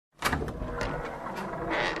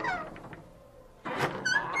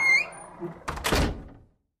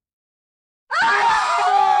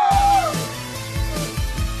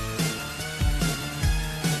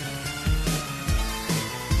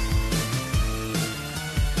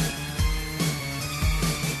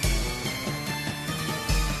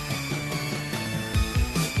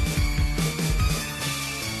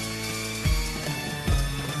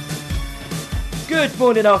Good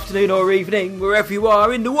morning, afternoon or evening, wherever you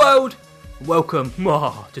are in the world. Welcome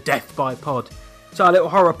to Death by Pod. It's our little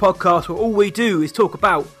horror podcast where all we do is talk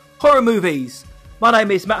about horror movies. My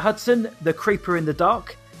name is Matt Hudson, the creeper in the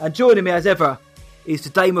dark, and joining me as ever is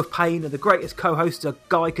the Dame of Pain and the greatest co-host a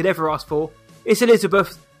guy could ever ask for. It's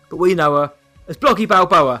Elizabeth, but we know her as Bloggy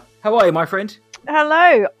Balboa. How are you, my friend?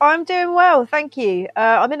 Hello, I'm doing well, thank you.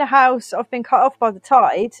 I'm in a house. I've been cut off by the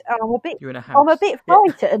tide, and You're in a house. I'm a bit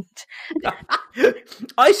frightened. Yeah.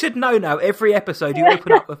 I should know now. Every episode you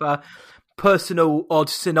open up with a personal odd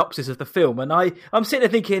synopsis of the film, and I'm sitting there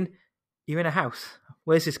thinking, "You're in a house.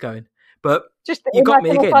 Where's this going?" But Just you got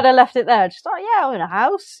me again. If I'd have left it there, just like, yeah, I'm in a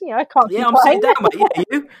house. You know, I can't. Yeah, I'm sitting down, mate. Yeah,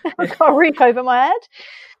 you. I got a roof over my head.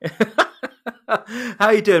 How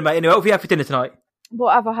are you doing, mate? Anyway, what have you had for dinner tonight?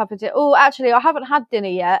 What have I had for dinner? Oh, actually, I haven't had dinner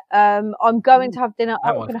yet. I'm going to have dinner.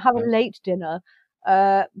 I'm going to have a late dinner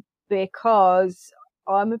because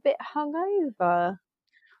I'm a bit hungover.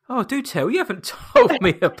 Oh, do tell. You haven't told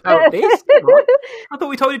me about this. Right? I thought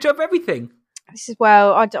we told each other everything. This is,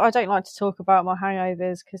 well, I don't like to talk about my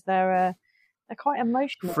hangovers because they're quite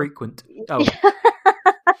emotional. Frequent. Oh.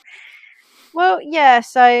 Well, yeah,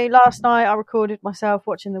 so last night I recorded myself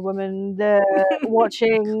watching the woman,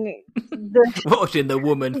 watching the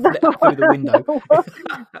woman through the window.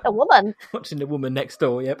 The woman. Watching the woman next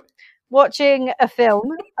door, yep. Watching a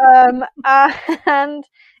film. And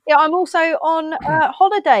yeah, I'm also on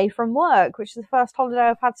holiday from work, which is the first holiday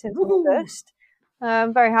I've had since August.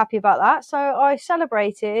 I'm very happy about that. So I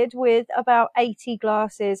celebrated with about 80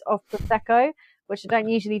 glasses of Prosecco, which I don't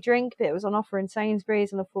usually drink, but it was on offer in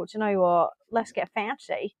Sainsbury's, and I thought, you know what, let's get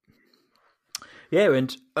fancy. Yeah,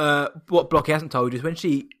 and what Blocky hasn't told you is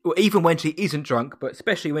even when she isn't drunk, but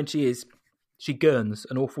especially when she is, she gurns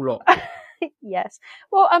an awful lot. Yes.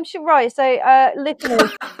 Well, I'm sure, right, so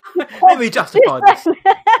listeners... Let me justify this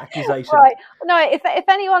accusation. Right. No, if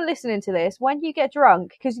anyone listening to this, when you get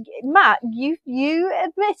drunk, because Matt, you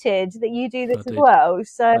admitted that you do this as well,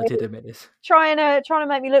 so I did admit this. Trying to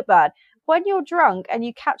make me look bad. When you're drunk and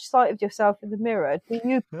you catch sight of yourself in the mirror, do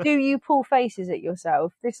you pull faces at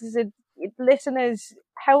yourself? Listeners,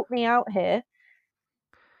 help me out here.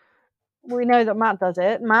 We know that Matt does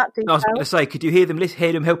it. Matt, do you? I was going to say, could you hear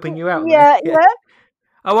them helping you out? Yeah.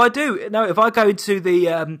 Oh, I do. No, if I go into the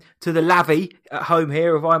lavvy at home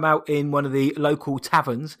here, if I'm out in one of the local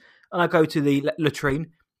taverns and I go to the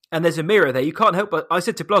latrine and there's a mirror there, you can't help but. I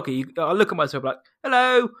said to Bloggy, I look at myself like,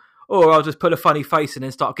 "Hello." Or I'll just put a funny face and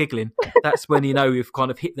then start giggling. That's when you know you've kind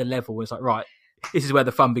of hit the level. It's like, right, this is where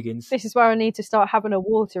the fun begins. This is where I need to start having a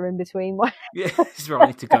water in between. Yeah, this is where I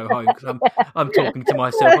need to go home because I'm talking to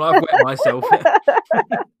myself and I've wet myself.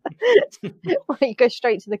 Well, you go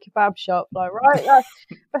straight to the kebab shop, like, right,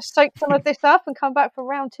 let's soak some of this up and come back for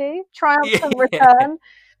round two. Triumphant return.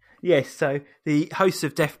 Yes, so the hosts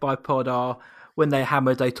of Death by Pod are, when they're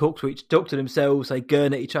hammered, they talk to themselves, they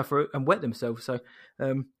gurn at each other and wet themselves. So,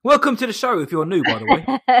 welcome to the show if you're new, by the way.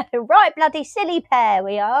 Right, bloody silly pair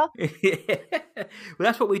we are. Yeah. Well,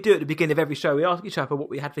 that's what we do at the beginning of every show. We ask each other what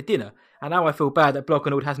we had for dinner. And now I feel bad that Block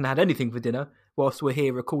and Old hasn't had anything for dinner whilst we're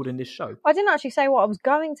here recording this show. I didn't actually say what I was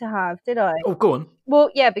going to have, did I? Oh, go on. Well,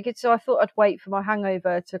 yeah, because so I thought I'd wait for my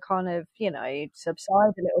hangover to kind of,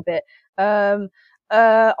 subside a little bit.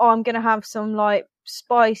 I'm going to have some, like,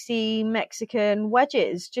 spicy Mexican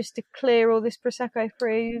wedges just to clear all this Prosecco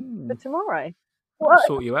through for tomorrow. I'll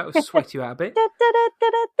sort you out. I'll sweat you out a bit.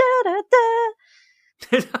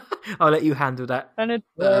 I'll let you handle that. And it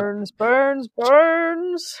burns. The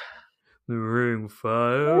ring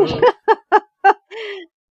fire.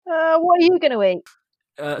 What are you going to eat?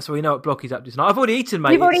 So we know what Blocky's up to tonight. I've already eaten,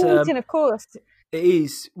 mate. You've already eaten, of course. It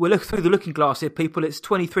is. We're looking through the looking glass here, people. It's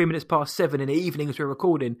 23 minutes past 7 in the evening as we're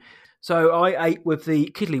recording. So I ate with the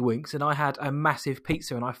Kiddlywinks and I had a massive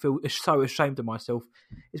pizza and I feel so ashamed of myself.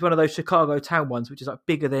 It's one of those Chicago town ones, which is like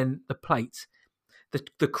bigger than the plate.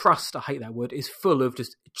 The crust, I hate that word, is full of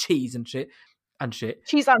just cheese and shit.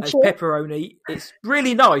 Cheese and shit. Pepperoni. It's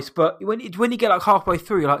really nice, but when you get like halfway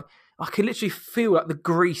through, you're like, I can literally feel like the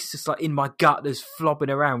grease just like in my gut that's flobbing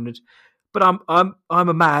around. But I'm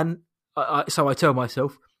a man, so I tell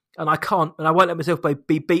myself, and I won't let myself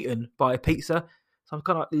be beaten by a pizza. So I'm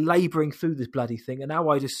kind of like labouring through this bloody thing, and now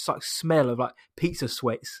I just like smell of like pizza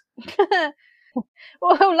sweats.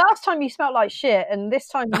 Well, last time you smelled like shit, and this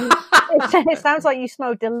time it sounds like you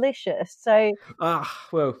smell delicious. So,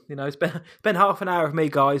 well, it's been half an hour of me,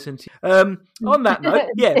 guys, and on that note,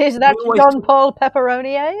 yeah, is that John Paul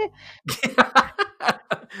Pepperoni?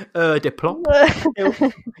 Diplom.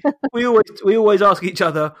 we always ask each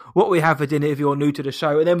other what we have for dinner if you're new to the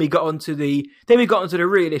show, and then we got onto the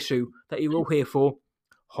real issue that you're all here for: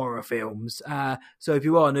 horror films. So if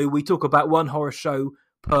you are new, we talk about one horror show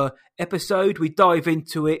per episode. We dive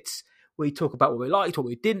into it. We talk about what we liked, what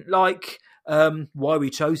we didn't like, why we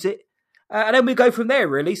chose it. And then we go from there,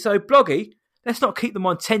 really. So, Bloggy, let's not keep them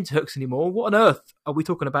on tenterhooks anymore. What on earth are we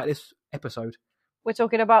talking about this episode? We're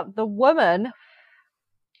talking about The Woman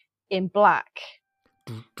in Black.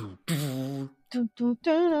 In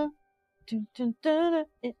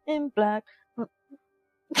Black.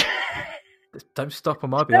 Don't stop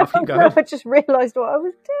on my behalf. You go ahead. I just realised what I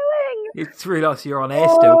was doing. It's realised you're on air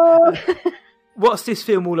still. What's this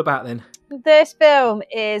film all about then? This film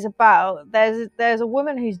is about there's a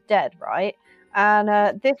woman who's dead, right?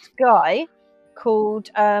 And this guy called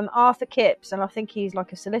Arthur Kipps, and I think he's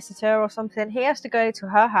like a solicitor or something. He has to go to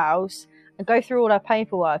her house and go through all her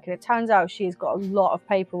paperwork, and it turns out she's got a lot of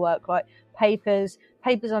paperwork, like papers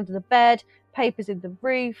under the bed, papers in the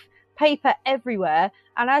roof, paper everywhere.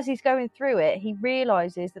 And as he's going through it, he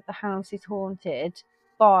realises that the house is haunted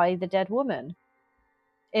by the dead woman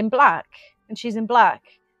in black, and she's in black.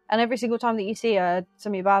 And every single time that you see her,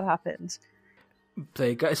 something bad happens. There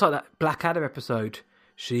you go. It's like that Blackadder episode.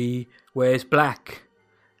 She wears black,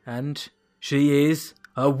 and she is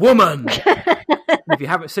a woman. If you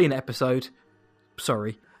haven't seen that episode,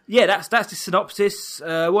 sorry. Yeah, that's the synopsis.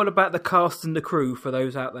 What about the cast and the crew for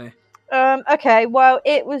those out there? Okay, well,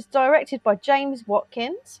 it was directed by James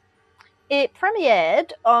Watkins. It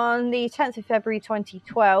premiered on the 10th of February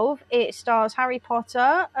 2012. It stars Harry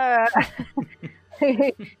Potter. That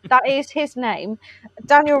is his name.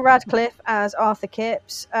 Daniel Radcliffe as Arthur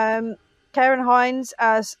Kipps. Karen Hines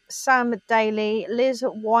as Sam Daly. Liz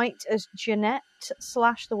White as Jeanette /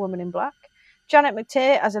 the Woman in Black. Janet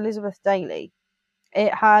McTeer as Elizabeth Daly.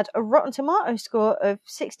 It had a Rotten Tomatoes score of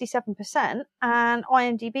 67% and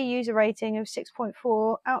IMDb user rating of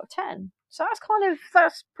 6.4 out of 10. So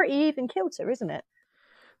that's pretty even kilter, isn't it?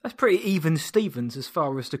 That's pretty even Stevens as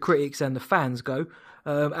far as the critics and the fans go.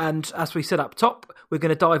 And as we said up top, we're going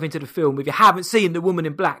to dive into the film. If you haven't seen The Woman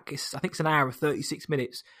in Black, I think it's an hour and 36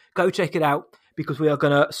 minutes. Go check it out because we are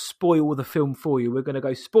going to spoil the film for you. We're going to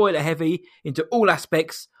go spoiler heavy into all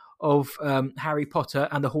aspects of Harry Potter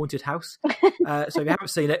and the Haunted House. So if you haven't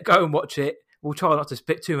seen it, go and watch it. We'll try not to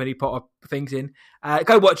spit too many Potter things in.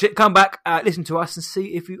 Go watch it, come back, listen to us and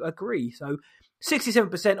see if you agree. So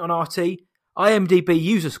 67% on RT. IMDb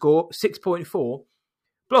user score 6.4.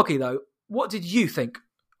 Bloggy though, what did you think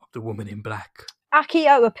of The Woman in Black?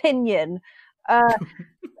 Akio opinion. Okay,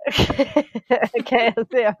 I'm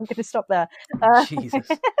going to stop there. Jesus.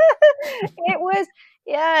 It was,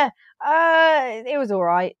 it was all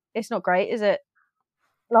right. It's not great, is it?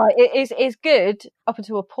 Like it's good up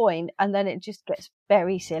until a point, and then it just gets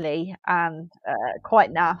very silly and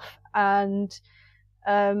quite naff. And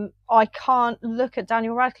I can't look at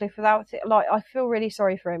Daniel Radcliffe without I feel really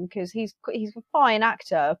sorry for him because he's a fine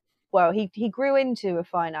actor. Well, he grew into a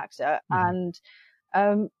fine actor, and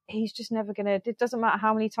he's just never gonna. It doesn't matter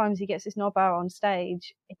how many times he gets his knob out on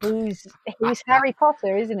stage. He's Harry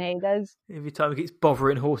Potter, isn't he? There's every time he gets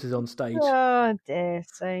bothering horses on stage. Oh dear!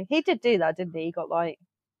 So he did do that, didn't he? He got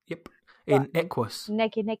yep, in Equus.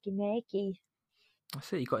 Necky.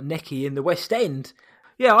 That's it. You got Necky in the West End.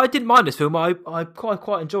 Yeah, I didn't mind this film. I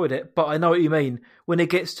quite enjoyed it, but I know what you mean. When it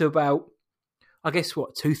gets to about, I guess,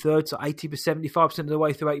 2/3 or 80%, 75% of the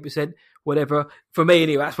way through 80%, whatever. For me,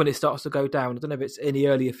 anyway, that's when it starts to go down. I don't know if it's any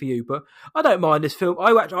earlier for you, but I don't mind this film.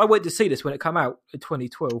 I went to see this when it came out in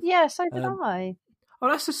 2012. Yeah, so did I. Oh,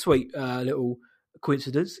 that's a sweet little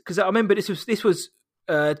coincidence because I remember this was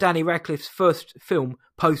Danny Radcliffe's first film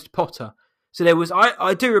post Potter. So there was,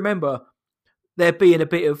 I do remember there being a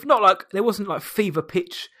bit of, not like, there wasn't like fever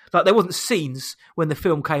pitch, like there wasn't scenes when the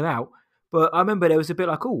film came out, but I remember there was a bit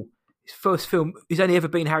like, oh, his first film, he's only ever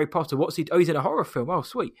been Harry Potter, what's he, oh, he's in a horror film, oh,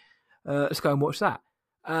 sweet, let's go and watch that.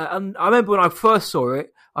 And I remember when I first saw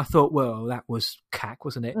it, I thought, well, that was cack,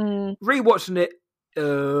 wasn't it? Rewatching it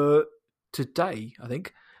today, I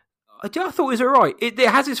think, I thought it was alright. It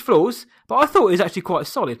has its flaws, but I thought it was actually quite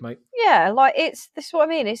solid, mate. Yeah, like this is what I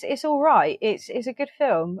mean. It's alright. It's a good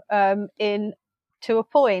film, to a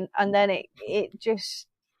point, and then it just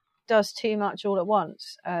does too much all at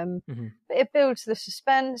once. But it builds the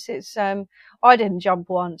suspense. It's I didn't jump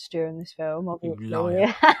once during this film, obviously. You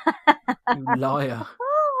liar. You liar.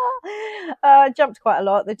 I jumped quite a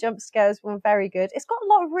lot. The jump scares were very good. It's got a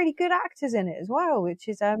lot of really good actors in it as well, which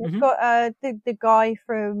is it's got the guy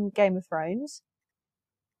from Game of Thrones.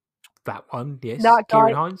 That one, yes. That guy.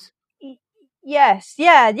 Kieran Hines. Yes,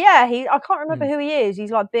 yeah. I can't remember who he is.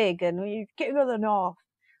 He's like big and you get him on the north.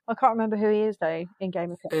 I can't remember who he is though in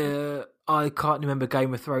Game of Thrones. I can't remember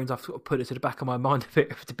Game of Thrones. I've sort of put it to the back of my mind a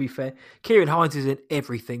bit, to be fair. Kieran Hines is in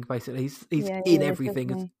everything, basically. He's in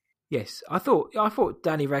everything. Yes, I thought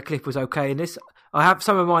Danny Radcliffe was okay in this. I have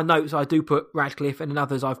some of my notes. I do put Radcliffe, and in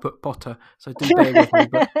others I've put Potter. So do bear with me.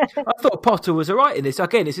 But I thought Potter was alright in this.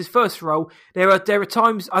 Again, it's his first role. There are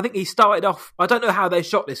times. I think he started off. I don't know how they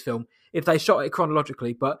shot this film, if they shot it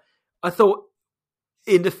chronologically, but I thought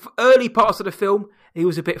in the early parts of the film he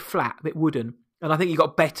was a bit flat, a bit wooden, and I think he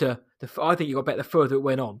got better. I think he got better the further it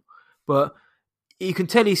went on. But you can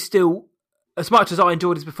tell he's still, as much as I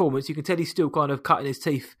enjoyed his performance, you can tell he's still kind of cutting his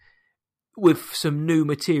teeth with some new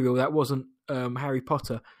material that wasn't Harry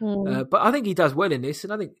Potter. But I think he does well in this,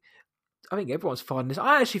 and I think everyone's fine in this.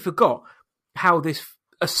 I actually forgot how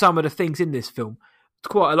some of the things in this film,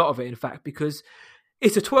 quite a lot of it in fact, because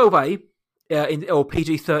it's a 12A or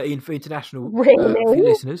PG-13 for international for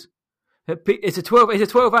listeners. It's a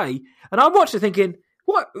 12A, and I'm watching thinking,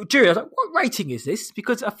 what? Jury, I was like, what rating is this?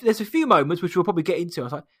 Because there's a few moments which we'll probably get into. I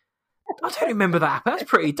was like, I don't remember that. That's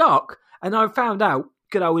pretty dark. And I found out,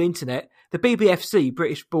 good old internet, the BBFC,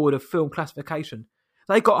 British Board of Film Classification,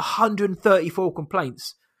 they got 134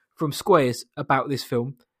 complaints from Squares about this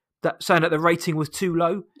film, saying that the rating was too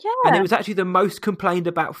low. Yeah. And it was actually the most complained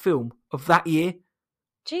about film of that year.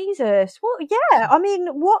 Jesus. Well, yeah. I mean,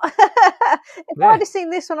 what? If I'd have seen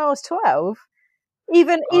this when I was 12,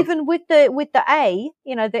 even with the A,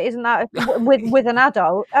 that isn't that with an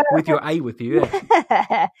adult. With your A with you,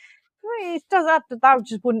 yeah. It does that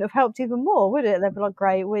just wouldn't have helped even more, would it? They'd be like,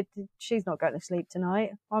 great, she's not going to sleep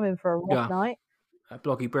tonight. I'm in for a rough night.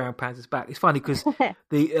 Bloggy Brown Pants is back. It's funny because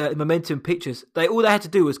the Momentum Pictures, all they had to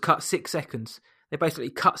do was cut 6 seconds. They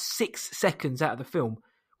basically cut 6 seconds out of the film,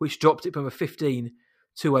 which dropped it from a 15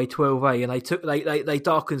 to a 12A, and they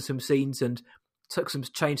darkened some scenes and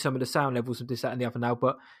changed some of the sound levels and this, that, and the other now.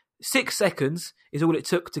 But 6 seconds is all it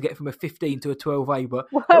took to get from a 15 to a 12A. But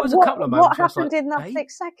there was a couple of moments. What happened in that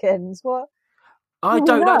 6 seconds? What? I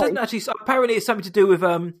don't know. It doesn't actually. Apparently, it's something to do with.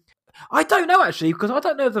 I don't know actually, because I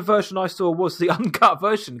don't know if the version I saw was the uncut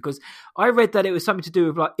version. Because I read that it was something to do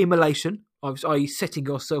with like immolation, i.e., setting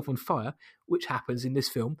yourself on fire, which happens in this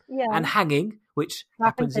film, and hanging, which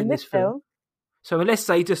happens in this film. So unless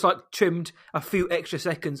they just like trimmed a few extra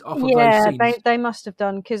seconds off of those scenes. Yeah, they must have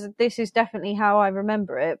done, because this is definitely how I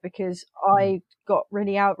remember it, because I got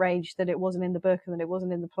really outraged that it wasn't in the book and that it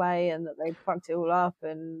wasn't in the play and that they fucked it all up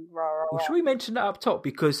and rah, rah, rah. Well, should we mention that up top?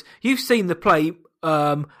 Because you've seen the play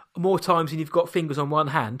more times than you've got fingers on one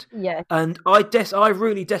hand. Yeah. And I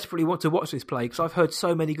really desperately want to watch this play because I've heard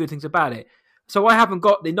so many good things about it. So I haven't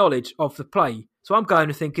got the knowledge of the play. So I'm going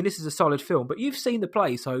to thinking this is a solid film. But you've seen the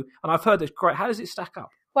play, and I've heard it's great. How does it stack up?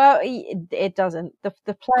 Well, it doesn't.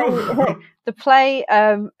 The play,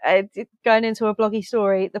 going into a bloggy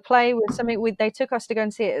story, the play was something they took us to go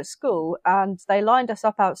and see it at school, and they lined us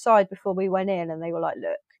up outside before we went in, and they were like,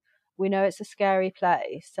 look, we know it's a scary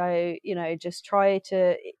play, so, just try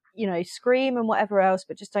to, scream and whatever else,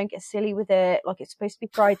 but just don't get silly with it, like it's supposed to be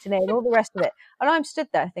frightening and all the rest of it. And I'm stood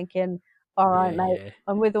there thinking, all right, mate,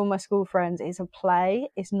 I'm with all my school friends. It's a play.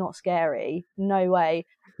 It's not scary. No way.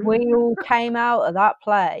 We all came out of that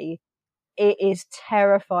play. It is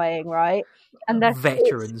terrifying, right? And that's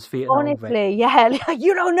veterans, Vietnam. Honestly,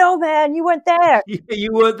 you don't know, man. You weren't there.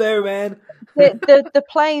 You weren't there, man. The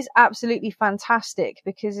play's absolutely fantastic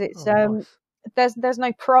because it's nice. There's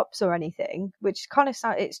no props or anything, which kind of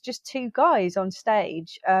it's just two guys on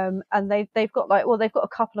stage, and they've got a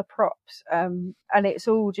couple of props, and it's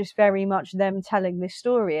all just very much them telling this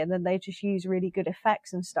story, and then they just use really good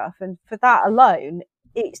effects and stuff, and for that alone,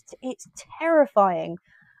 it's terrifying,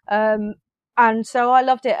 and so I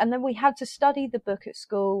loved it. And then we had to study the book at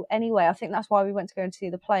school anyway. I think that's why we went to go and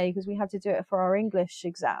see the play, because we had to do it for our English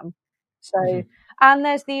exam. So, and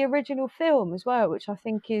there's the original film as well, which I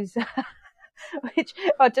think is. Which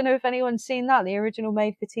I don't know if anyone's seen that, the original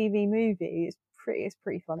made-for-TV movie. It's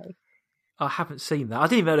pretty funny. I haven't seen that. I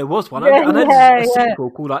didn't even know there was one. I know there's a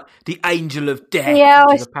sequel called like The Angel of Death,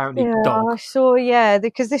 which is apparently dog. I saw,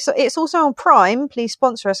 because it's also on Prime. Please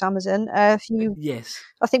sponsor us, Amazon. Yes.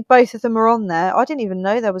 I think both of them are on there. I didn't even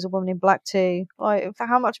know there was a woman in black too. Like,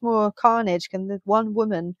 how much more carnage can the one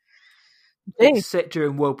woman do? It's set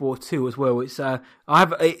during World War II as well. I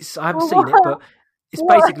haven't seen it, but it's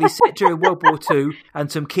basically set during World War II, and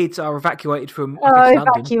some kids are evacuated from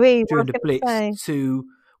London during the Blitz to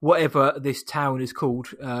whatever this town is called.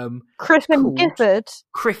 Criffin Gifford.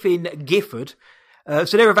 Criffin Gifford. So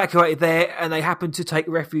they're evacuated there, and they happen to take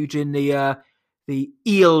refuge in the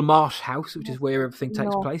Eel Marsh House, which is where everything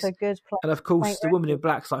takes place. A good place. And of course, the woman in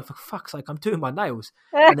black's like, for fuck's sake, I'm doing my nails.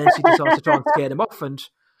 And then she decides to try and scare them off, and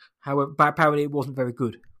However, but apparently it wasn't very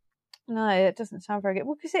good. No, it doesn't sound very good.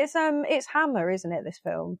 Well, because it's Hammer, isn't it? This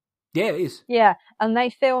film. Yeah, it is. Yeah, and they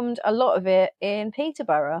filmed a lot of it in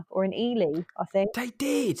Peterborough or in Ely, I think. They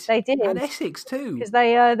did. They did. And Essex too. Because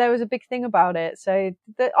there was a big thing about it. So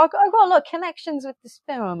I got a lot of connections with this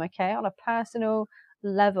film, okay, on a personal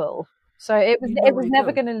level. So it was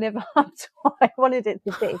never going to live up to what I wanted it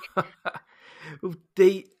to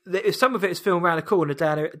be. Some of it is filmed around the corner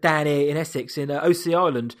down here in Essex, in OC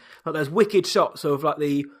Island. Like there's wicked shots of like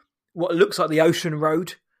what looks like the Ocean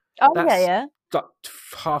Road. Oh, yeah. Like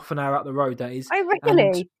half an hour up the road, that is. Oh,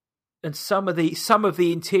 really? And some of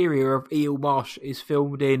the interior of Eel Marsh is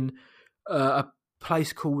filmed in a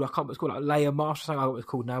place called, I can't remember what it's called, like Layer Marsh, or something. I don't know what it's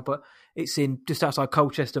called now, but it's in just outside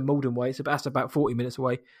Colchester, Malden way. That's about 40 minutes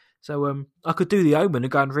away. So I could do the Omen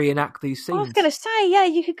and go and reenact these scenes. I was going to say, yeah,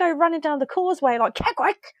 you could go running down the causeway like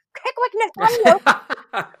Kegwick, Nathaniel.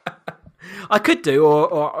 I could do,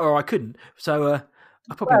 or I couldn't. So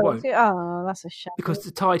I probably won't. Oh, that's a shame. Because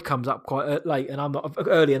the tide comes up quite late, and I'm not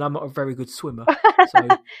a very good swimmer, so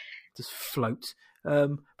just float.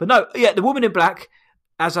 But no, yeah, The Woman in Black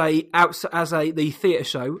as the theatre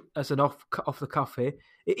show, as an off the cuff here.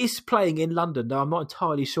 It is playing in London, though I'm not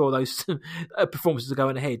entirely sure those performances are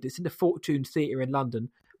going ahead. It's in the Fortune Theatre in London.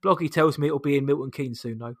 Bloggy tells me it'll be in Milton Keynes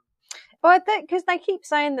soon, though. Well, because they keep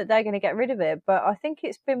saying that they're going to get rid of it, but I think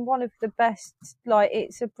it's been one of the best. Like,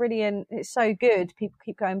 it's so good. People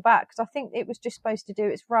keep going back because I think it was just supposed to do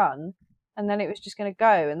its run, and then it was just going to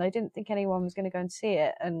go, and they didn't think anyone was going to go and see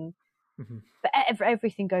it. And but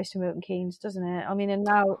everything goes to Milton Keynes, doesn't it? I mean, and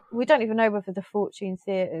now we don't even know whether the Fortune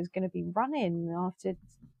Theatre is going to be running after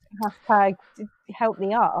hashtag help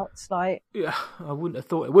the arts. Like, yeah, I wouldn't have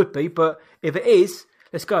thought it would be, but if it is,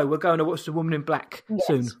 let's go. We're going to watch The Woman in Black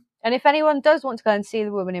soon. And if anyone does want to go and see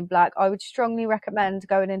The Woman in Black, I would strongly recommend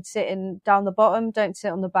going and sitting down the bottom. Don't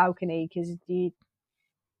sit on the balcony because you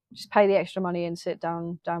just pay the extra money and sit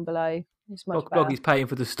down below. It's much better. Bloggy's paying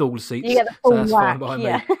for the stall seats. You get the full whack, fine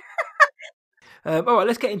me. All right,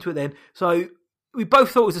 let's get into it then. So we both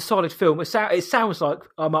thought it was a solid film. It sounds like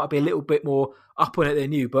I might be a little bit more up on it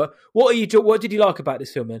than you, but what did you like about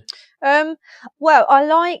this film then? Well, I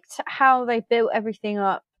liked how they built everything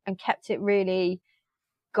up and kept it really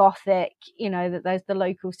gothic, that there's the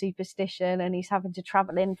local superstition and he's having to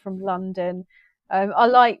travel in from London. I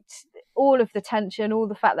liked all of the tension, all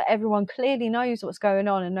the fact that everyone clearly knows what's going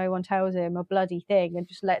on and no one tells him a bloody thing and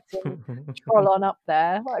just lets him troll on up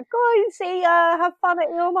there. Like, go and see, have fun at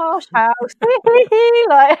your Marsh house.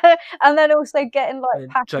 And then also getting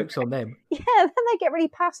jokes on them. Yeah, then they get really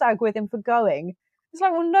passag with him for going. It's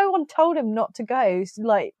like, well, no one told him not to go,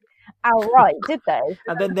 outright, did they?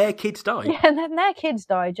 And then their kids die. Yeah, and then their kids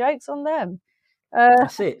die. Jokes on them.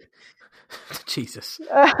 That's it. Jesus.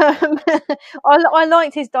 I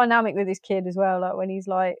liked his dynamic with his kid as well. Like when he's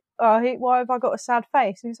like, "Oh, why have I got a sad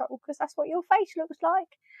face?" And he's like, "Well, because that's what your face looks like."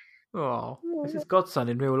 Oh, this is Godson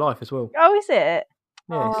in real life as well. Oh, is it?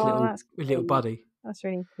 Yeah, his little buddy. That's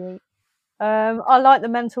really cute. I like the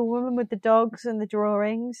mental woman with the dogs and the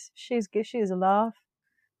drawings. She's good. She is a laugh.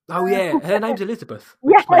 Oh yeah, her name's Elizabeth.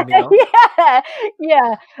 Yeah,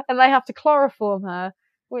 yeah, and they have to chloroform her.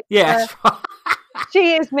 Which, that's right.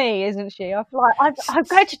 She is me, isn't she? I'm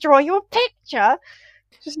going to draw you a picture.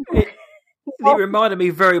 It reminded me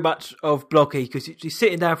very much of Bloggy because she's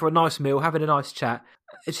sitting down for a nice meal, having a nice chat.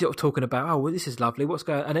 And she's sort of talking about, oh, well, this is lovely. What's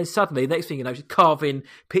going on? And then suddenly, next thing you know, she's carving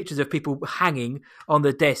pictures of people hanging on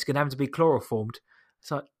the desk and having to be chloroformed.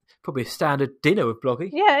 It's like probably a standard dinner with Bloggy.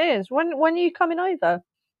 Yeah, it is. When are you coming over?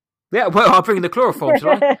 Yeah, well, I'll bring the chloroform,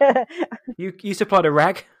 shall I? You supplied a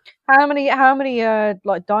rag. How many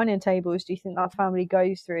dining tables do you think that family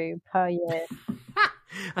goes through per year?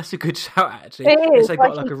 That's a good shout, actually. It is. They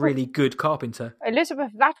got a really good carpenter.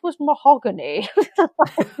 Elizabeth, that was mahogany.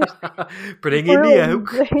 Bring in the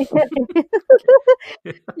oak.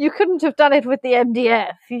 You couldn't have done it with the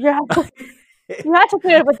MDF. You had to do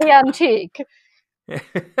it with the antique.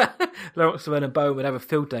 Lawrence and Bowen would have a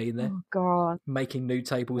field day in there. Oh God, making new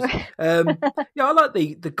tables. I like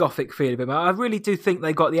the gothic feel of it. I really do think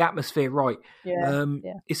they got the atmosphere right. Yeah,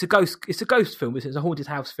 It's a ghost film. It's a haunted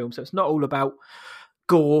house film, so it's not all about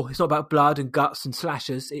gore. It's not about blood and guts and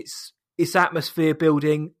slashes. It's atmosphere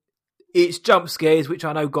building. It's jump scares, which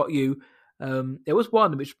I know got you. There was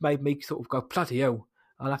one which made me sort of go bloody hell.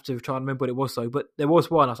 I'll have to try and remember what it was though. But there was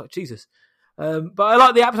one. I was like Jesus. But I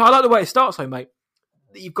like the atmosphere. I like the way it starts though, mate.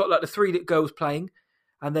 You've got the three girls playing,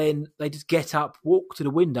 and then they just get up, walk to the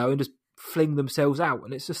window, and just fling themselves out.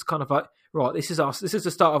 And it's just kind of like, right, this is us. This is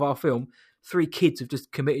the start of our film. 3 kids have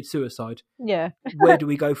just committed suicide. Yeah. Where do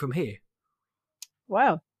we go from here?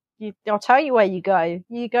 Wow. I'll tell you where you go.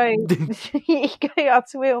 You go, you go up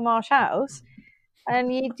to Wheelmarsh House,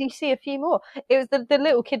 and you see a few more. It was the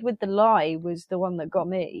little kid with the lie was the one that got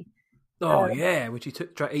me. Oh yeah, when she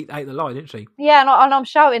ate the lie, didn't she? Yeah, and I'm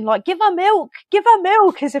shouting like, "Give her milk! Give her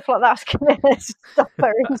milk!" as if like that's going to stop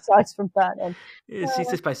her insides from burning. She's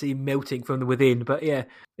just basically melting from the within. But yeah,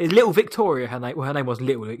 it's Little Victoria. Her name. Well, her name wasn't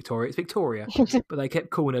Little Victoria. It's Victoria, but they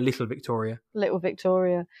kept calling her Little Victoria. Little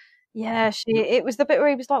Victoria. Yeah, it was the bit where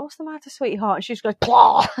he was like, "What's the matter, sweetheart?" And she just goes,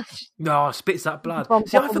 "Blah!" No, spits that blood.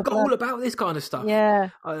 See, I forgot all about this kind of stuff. Yeah,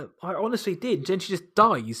 I honestly did. Then she just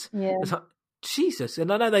dies. yeah. It's like, Jesus.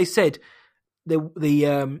 And I know they said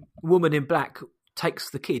the woman in black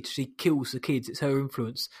takes the kids. She kills the kids. It's her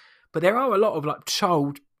influence. But there are a lot of like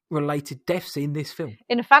child-related deaths in this film.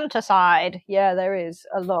 Infanticide. Yeah, there is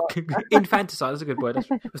a lot. Infanticide. That's a good word.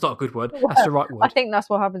 It's not a good word. That's the right word. I think that's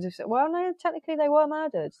what happens if. Well, no, technically they were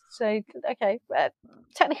murdered. So okay,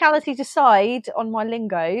 technicalities aside, on my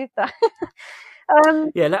lingo, that.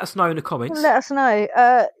 Yeah, let us know in the comments. Let us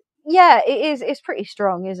know. Yeah, it is. It's pretty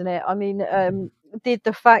strong, isn't it? I mean,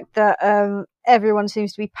 the fact that everyone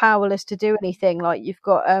seems to be powerless to do anything. Like you've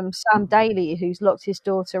got Sam Daly, who's locked his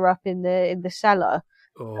daughter up in the cellar,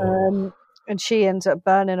 and she ends up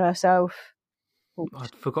burning herself. I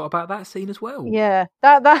forgot about that scene as well. Yeah,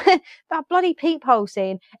 that bloody peephole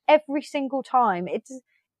scene. Every single time, it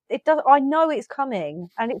does. I know it's coming,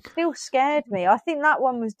 and it still scared me. I think that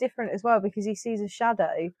one was different as well because he sees a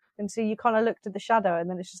shadow, and so you kind of looked at the shadow, and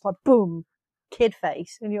then it's just like boom, kid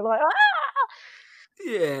face, and you're like, ah!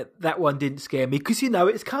 Yeah, that one didn't scare me because you know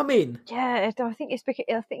it's coming. Yeah, I think it's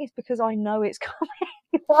because I know it's coming.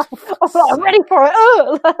 I'm ready for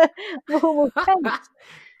it.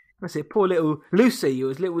 That's it. Poor little Lucy. It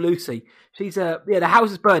was little Lucy. She's the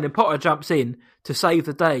house is burning. Potter jumps in to save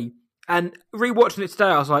the day. And rewatching it today,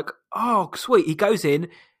 I was like, oh, sweet. He goes in,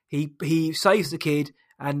 he saves the kid,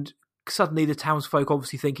 and suddenly the townsfolk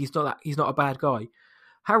obviously think he's not a bad guy.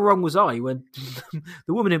 How wrong was I when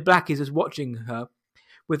the woman in black is just watching her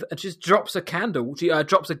just drops a candle,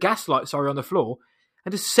 drops a gas light, on the floor,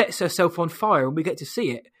 and just sets herself on fire, and we get to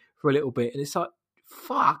see it for a little bit, and it's like,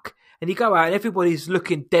 fuck. And you go out, and everybody's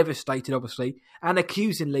looking devastated, obviously, and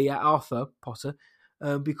accusingly at Arthur Potter,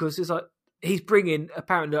 because it's like he's bringing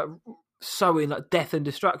apparently sowing like death and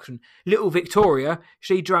destruction. Little Victoria,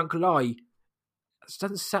 she drank lie,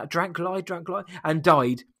 and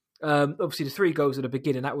died. Obviously, the three girls at the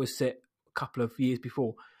beginning that was set a couple of years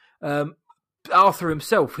before. Arthur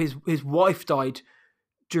himself, his wife died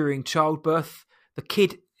during childbirth. The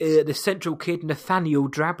kid, the central kid, Nathaniel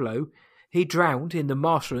Drablow, he drowned in the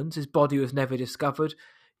marshlands. His body was never discovered.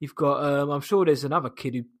 You've got, I'm sure there's another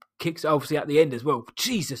kid who kicks obviously at the end as well.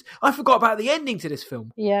 Jesus, I forgot about the ending to this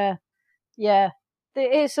film. Yeah.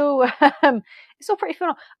 It's all pretty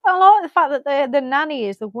fun. I like the fact that the nanny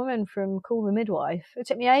is the woman from Call the Midwife. It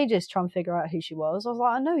took me ages trying to figure out who she was. I was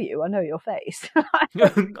like, I know you. I know your face.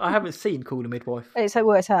 I haven't seen Call the Midwife. It's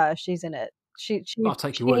her. She's in it. I'll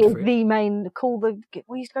take your word for it. The main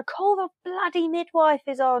we used to go, Call the bloody Midwife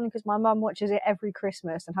is on because my mum watches it every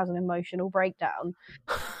Christmas and has an emotional breakdown.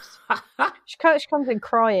 She comes in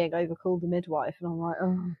crying over Call the Midwife, and I'm like,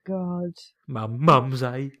 oh god, mums,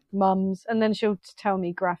 mums. And then she'll tell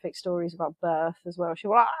me graphic stories about birth as well.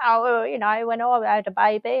 She'll be like, oh, when I had a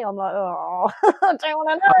baby, I'm like, oh, I don't want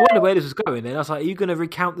to know. I wonder where this was going. Then I was like, are you going to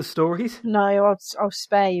recount the stories? No, I'll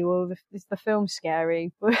spare you all. The film's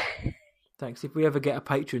scary. Thanks. If we ever get a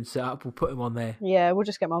Patreon set up, we'll put him on there. Yeah, we'll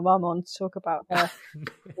just get my mum on to talk about her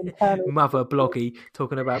mother bloggy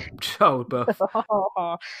talking about childbirth.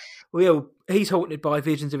 Well, he's haunted by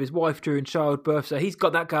visions of his wife during childbirth, so he's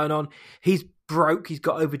got that going on. He's broke. He's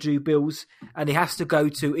got overdue bills, and he has to go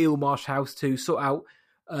to Eelmarsh House to sort out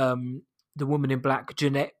the woman in black,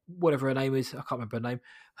 Jeanette, whatever her name is. I can't remember her name.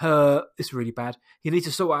 It's really bad. He needs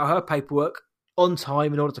to sort out her paperwork on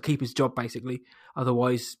time in order to keep his job, basically.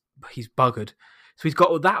 Otherwise, he's buggered. So he's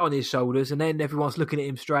got all that on his shoulders, and then everyone's looking at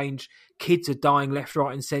him strange. Kids are dying left,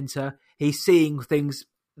 right, and centre. He's seeing things.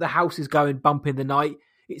 The house is going bump in the night.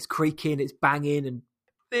 It's creaking, it's banging, and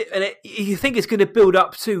you think it's going to build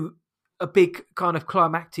up to a big kind of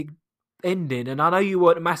climactic ending. And I know you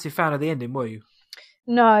weren't a massive fan of the ending, were you?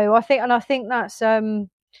 No, I think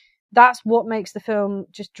that's what makes the film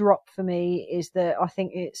just drop for me. Is that I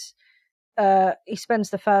think it's. He spends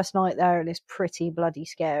the first night there and it's pretty bloody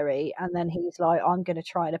scary, and then he's like, I'm going to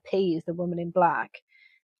try and appease the woman in black,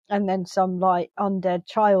 and then some like undead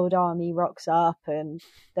child army rocks up and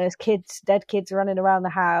there's dead kids running around the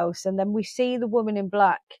house, and then we see the woman in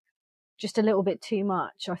black just a little bit too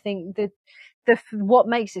much. I think the what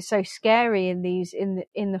makes it so scary in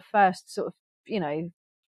the first sort of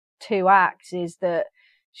 2 acts is that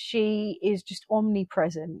she is just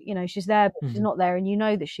omnipresent. You know, she's there, but she's not there, and you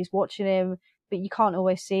know that she's watching him, but you can't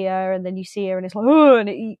always see her, and then you see her, and it's like, oh, and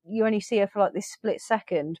you only see her for like this split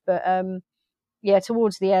second. But yeah,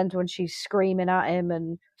 towards the end when she's screaming at him,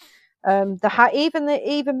 and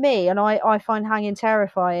even me, and I find hanging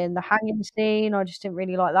terrifying. The hanging scene, I just didn't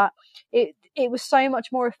really like that. It was so much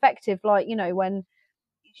more effective, like, you know, when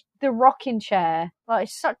the rocking chair, like,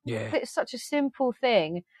 it's such a simple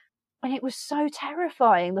thing, and it was so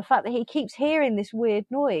terrifying. The fact that he keeps hearing this weird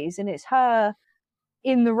noise, and it's her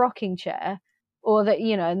in the rocking chair, or that,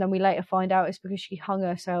 you know, and then we later find out it's because she hung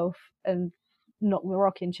herself and knocked the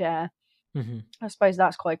rocking chair. I suppose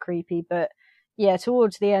that's quite creepy, but yeah,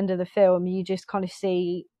 towards the end of the film, you just kind of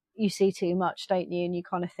see too much, don't you? And you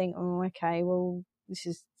kind of think, oh, okay, well, this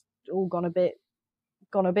is all gone a bit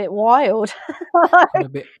wild, a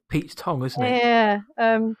bit Pete's tongue, isn't it? Yeah,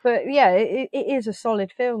 but yeah, it is a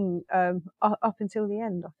solid film up until the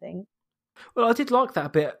end, I think. Well, I did like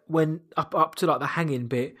that bit when up to like the hanging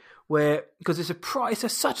bit, where, because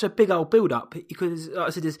it's such a big old build up, because like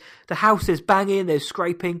I said, the house is banging, there's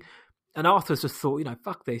scraping. And Arthur's just thought, you know,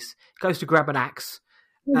 fuck this. He goes to grab an axe,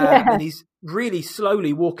 and he's really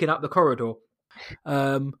slowly walking up the corridor,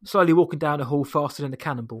 slowly walking down the hall faster than the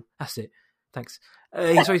cannonball. That's it. Thanks.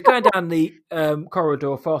 So he's going down the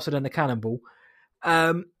corridor faster than the cannonball,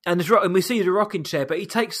 and we see the rocking chair, but he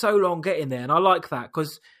takes so long getting there, and I like that,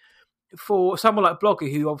 because for someone like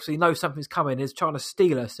Blogger, who obviously knows something's coming, is trying to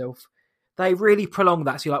steal herself, they really prolong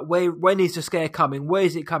that. So you're like, when is the scare coming? Where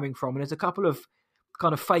is it coming from? And there's a couple of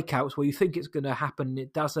kind of fake outs where you think it's going to happen and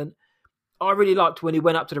it doesn't. I really liked when he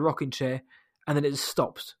went up to the rocking chair and then it just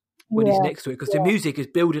stops when he's next to it, because the music is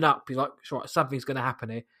building up. You're like, right, something's going to happen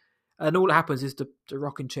here, and all that happens is the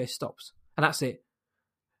rocking chair stops, and that's it.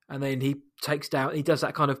 And then he does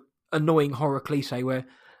that kind of annoying horror cliche where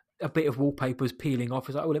a bit of wallpaper is peeling off.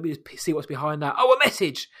 He's like, oh, let me just see what's behind that. Oh, a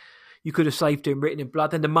message. You could have saved him, written in blood.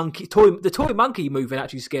 Then the toy monkey moving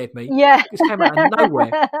actually scared me. Yeah, it just came out of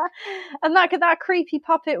nowhere. And that creepy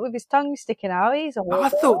puppet with his tongue sticking out. I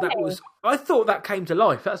thought that came to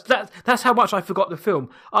life. That's how much I forgot the film.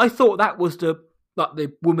 I thought that was the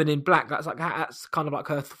woman in black. That's kind of like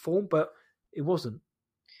her form, but it wasn't.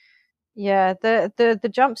 Yeah,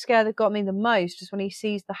 the jump scare that got me the most was when he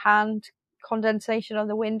sees the hand condensation on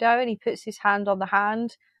the window, and he puts his hand on the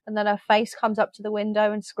hand, and then her face comes up to the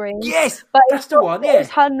window and screams. Yes, but that's the one. Yeah, it's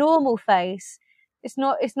her normal face. It's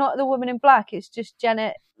not the woman in black. It's just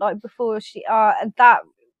Janet, like before she and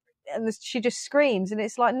she just screams, and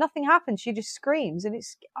it's like nothing happens. She just screams, and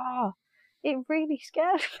it really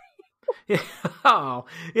scared me.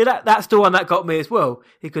 That's the one that got me as well.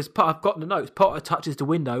 Because I've got the notes. Potter touches the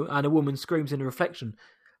window, and a woman screams in the reflection.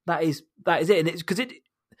 That is it, and it's because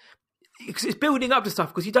it's building up to stuff,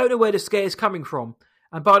 because you don't know where the scare is coming from.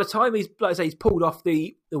 And by the time he's pulled off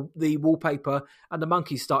the wallpaper and the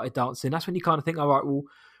monkeys started dancing, that's when you kind of think, all right, well,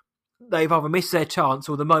 they've either missed their chance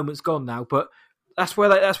or the moment's gone now. But that's where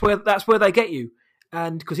they get you.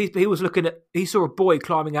 And because he saw a boy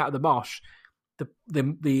climbing out of the marsh,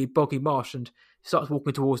 the boggy marsh, and he starts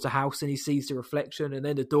walking towards the house, and he sees the reflection, and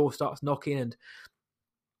then the door starts knocking, and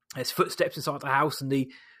there's footsteps inside the house, and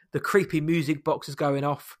the creepy music box is going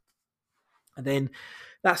off, and then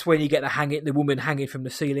that's when you get the woman hanging from the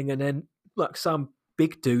ceiling, and then like some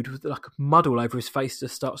big dude with like mud all over his face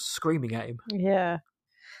just starts screaming at him. Yeah.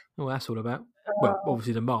 Well, that's all about. Well,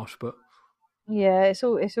 obviously the marsh, but yeah, it's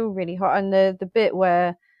all really hot. And the bit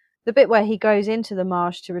where he goes into the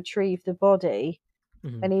marsh to retrieve the body,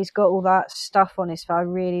 and he's got all that stuff on his face. I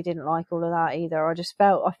really didn't like all of that either.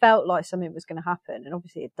 I felt like something was going to happen, and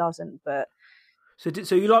obviously it doesn't. But so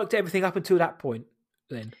you liked everything up until that point,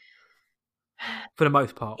 then? For the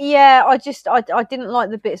most part. Yeah, I didn't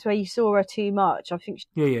like the bits where you saw her too much. I think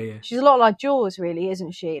she's a lot like Jaws, really,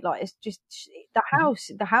 isn't she? Like, it's just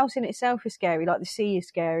the house in itself is scary. Like, the sea is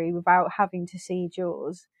scary without having to see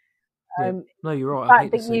Jaws. No, you're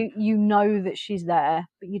right. The fact that you know that she's there,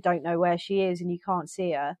 but you don't know where she is, and you can't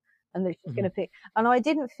see her, and that she's going to pick. And I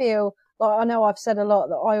didn't feel like, I know I've said a lot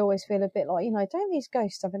that I always feel a bit like, you know, don't these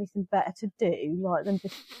ghosts have anything better to do, like, than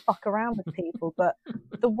just fuck around with people? But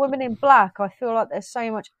the woman in black, I feel like there's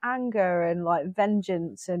so much anger and like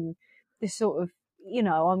vengeance and this sort of, you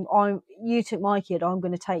know, you took my kid, I'm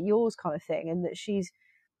going to take yours kind of thing, and that she's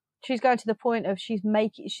going to the point of she's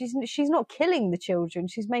not killing the children,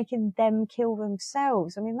 she's making them kill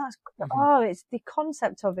themselves. I mean, that's it's the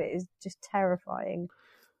concept of it is just terrifying.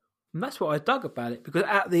 And that's what I dug about it, because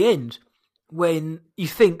at the end, when you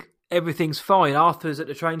think everything's fine, Arthur's at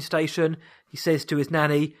the train station, he says to his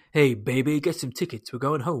nanny, "Hey baby, get some tickets, we're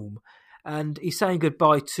going home." and he's saying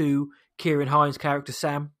goodbye to Kieran Hines' character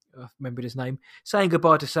Sam. I remembered his name. Saying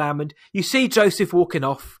goodbye to Sam, and you see Joseph walking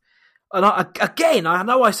off. And I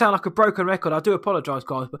know I sound like a broken record. I do apologise,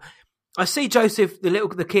 guys, but I see Joseph,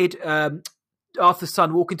 the kid, Arthur's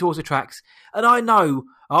son, walking towards the tracks, and I know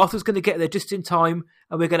Arthur's going to get there just in time,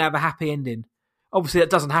 and we're going to have a happy ending. Obviously, that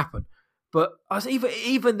doesn't happen, but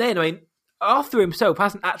even then, I mean, Arthur himself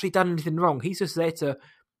hasn't actually done anything wrong. He's just there to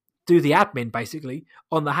do the admin, basically,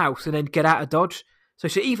 on the house, and then get out of Dodge. So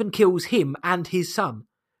she even kills him and his son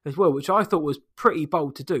as well, which I thought was pretty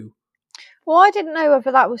bold to do. Well, I didn't know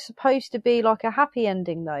whether that was supposed to be like a happy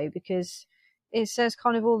ending, though, because it says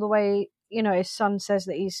kind of all the way, his son says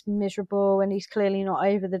that he's miserable and he's clearly not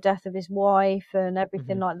over the death of his wife and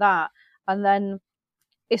everything like that. And then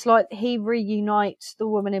it's like he reunites the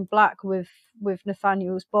woman in black with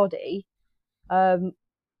Nathaniel's body,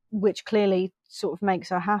 which clearly sort of makes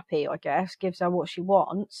her happy, I guess, gives her what she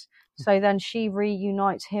wants. So then she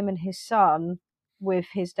reunites him and his son with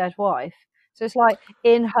his dead wife. So it's like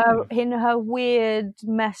in her weird,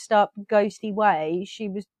 messed up, ghosty way,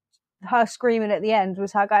 her screaming at the end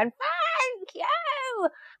was her going, "Thank you!"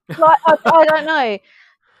 Like, I don't know.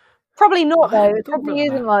 Probably not, though. It probably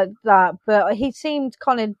isn't like that. But he seemed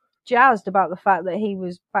kind of jazzed about the fact that he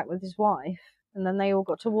was back with his wife, and then they all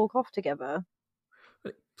got to walk off together.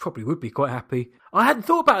 Probably would be quite happy. I hadn't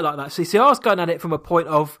thought about it like that. See, I was going at it from a point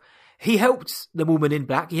of he helped the woman in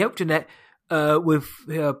black. He helped Jeanette with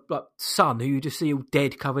her son, who you just see all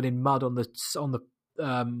dead, covered in mud on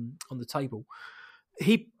the table.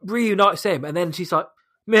 He reunites them, and then she's like,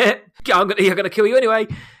 "Meh, I'm gonna kill you anyway."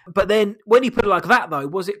 But then when he put it like that, though,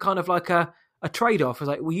 was it kind of like a trade-off? I was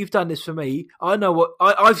like, "Well, you've done this for me. I know what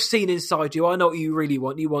I've seen inside you. I know what you really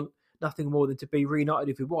want. You want nothing more than to be reunited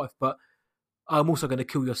with your wife, but I'm also going to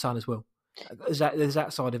kill your son as well." There's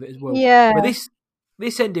that side of it as well. Yeah. But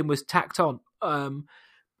this ending was tacked on.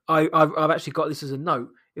 I've actually got this as a note,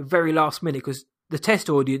 very last minute, because the test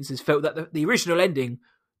audiences felt that the original ending,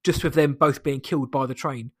 just with them both being killed by the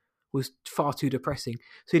train, was far too depressing.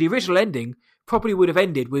 So the original ending probably would have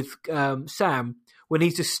ended with Sam when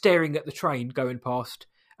he's just staring at the train going past,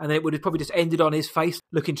 and then it would have probably just ended on his face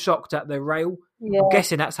looking shocked at the rail. Yeah. I'm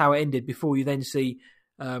guessing that's how it ended before you then see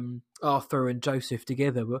Arthur and Joseph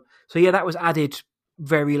together. So yeah, that was added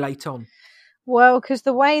very late on. Well, because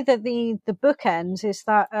the way that the book ends is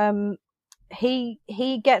that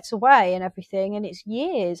he gets away and everything, and it's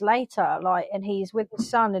years later, and he's with his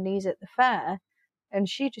son and he's at the fair, and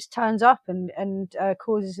she just turns up and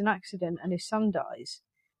causes an accident, and his son dies,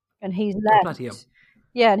 and he's left. Bloody hell.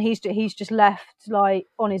 Yeah, and he's just left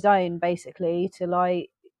on his own, basically,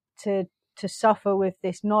 to suffer with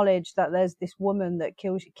this knowledge that there's this woman that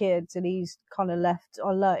kills your kids, and he's kind of left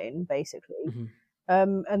alone, basically.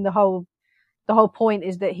 Mm-hmm. And the whole point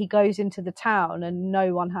is that he goes into the town and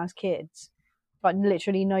no one has kids. Like,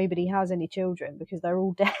 literally nobody has any children because they're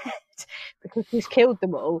all dead because he's killed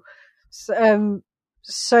them all. So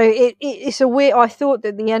it's a weird. I thought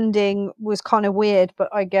that the ending was kind of weird, but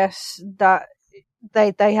I guess that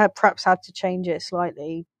they had perhaps had to change it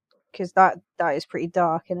slightly because that is pretty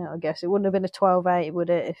dark, isn't it? I guess it wouldn't have been a 12/8, would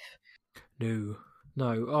it? No.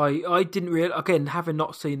 I didn't really. Again, having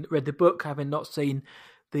not read the book, having not seen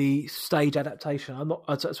the stage adaptation,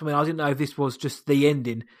 I didn't know if this was just the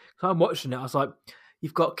ending. So I'm watching it. I was like,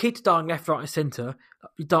 you've got kids dying left, right, and centre,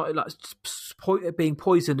 being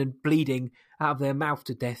poisoned and bleeding out of their mouth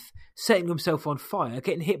to death, setting himself on fire,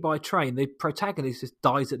 getting hit by a train. The protagonist just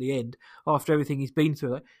dies at the end after everything he's been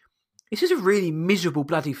through. It's just a really miserable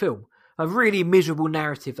bloody film. A really miserable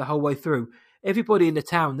narrative the whole way through. Everybody in the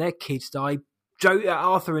town, their kids die.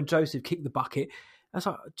 Arthur and Joseph kick the bucket. I was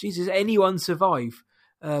like, Jesus, anyone survive?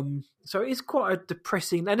 So it's quite a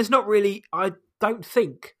depressing, and it's not really. I don't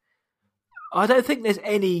think there's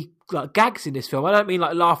any gags in this film. I don't mean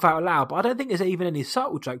laugh out loud, but I don't think there's even any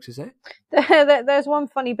subtle jokes, is there? There's one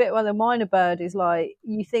funny bit where the minor bird is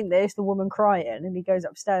you think that it's the woman crying, and he goes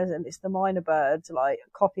upstairs and it's the minor bird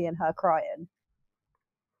copying her crying.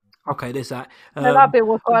 Okay, there's that. No, that bit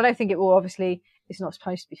was. I don't think it will. Obviously, it's not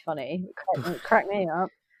supposed to be funny. It cracked me up.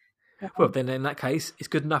 Well, then in that case, it's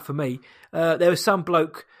good enough for me. There was some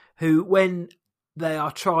bloke who, when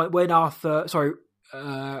Arthur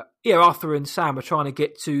and Sam are trying to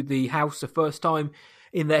get to the house the first time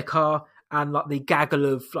in their car, and the gaggle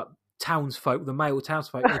of townsfolk, the male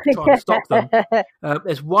townsfolk, they're trying to stop them.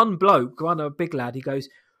 There's one bloke, a big lad. He goes,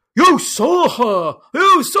 "You saw her!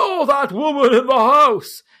 You saw that woman in the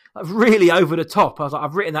house!" Really over the top. I was like,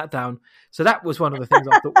 I've written that down. So that was one of the things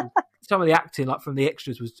I thought. Some of the acting, from the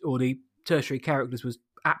extras, or the tertiary characters, was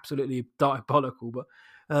absolutely diabolical. But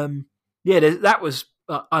that was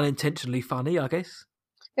unintentionally funny, I guess.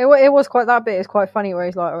 It was quite, that bit is quite funny where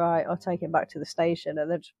he's like, all right, I'll take him back to the station, and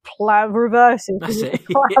then just reverses. That's it.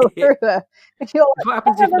 Plow through her. And you're like, What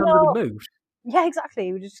happens if none of them moved? Yeah, exactly.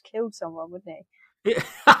 He would have just killed someone, wouldn't he?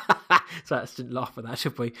 So I shouldn't laugh at that,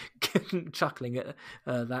 should we? Chuckling at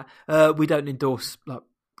that. We don't endorse like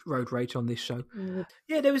road rage on this show. Mm.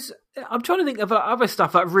 Yeah, I'm trying to think of other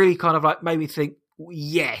stuff that really kind of like made me think,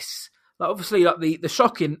 yes. Like obviously, like the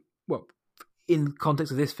shocking, well, in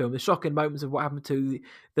context of this film, the shocking moments of what happened to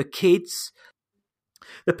the kids,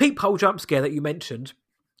 the peephole jump scare that you mentioned.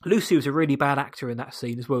 Lucy was a really bad actor in that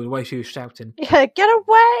scene as well, the way she was shouting. Yeah, get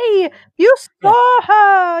away! You saw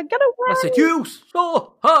her! Get away! I said, you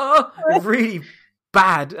saw her! Really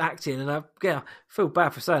bad acting, and I feel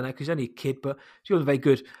bad for saying that because she's only a kid, but she wasn't very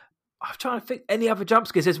good. I'm trying to think any other jump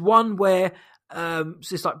scares. There's one where it's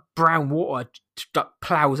just like brown water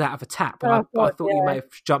plows out of a tap, and I thought you may have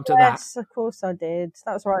jumped at that. Yes, of course I did.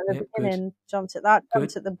 That was right at the beginning. Good. Jumped at that,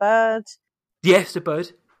 jumped at the bird. Yes, the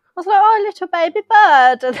bird. I was like, oh, little baby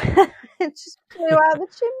bird. And it just flew out the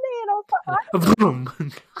chimney, and I was like,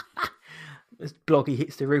 boom. As Bloggy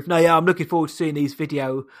hits the roof. No, yeah, I'm looking forward to seeing these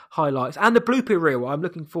video highlights. And the blooper reel, I'm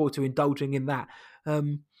looking forward to indulging in that.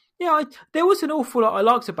 There was an awful lot I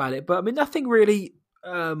liked about it, but I mean, nothing really,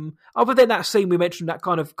 other than that scene we mentioned that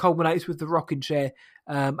kind of culminates with the rocking chair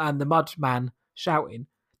and the mud man shouting.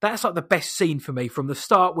 That's like the best scene for me from the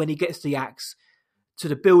start when he gets the axe, to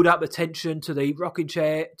the build up, the tension, to the rocking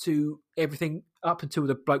chair, to everything up until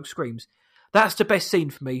the bloke screams. That's the best scene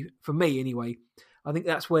for me anyway. I think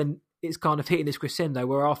that's when it's kind of hitting this crescendo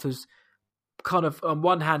where Arthur's kind of, on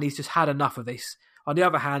one hand, he's just had enough of this. On the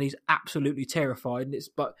other hand, he's absolutely terrified.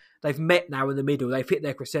 But they've met now in the middle. They've hit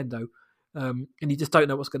their crescendo. And you just don't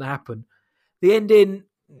know what's going to happen. The ending,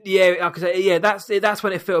 yeah, like I say, yeah, that's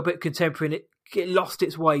when it felt a bit contemporary and it lost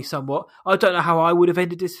its way somewhat. I don't know how I would have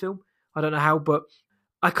ended this film. I don't know how, but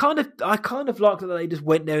I kind of liked that they just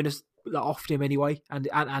went there and just offed him anyway,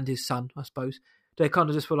 and his son, I suppose. They kind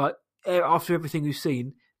of just were like, after everything we've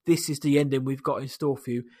seen, this is the ending we've got in store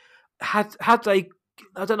for you. Had they,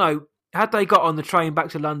 I don't know, had they got on the train back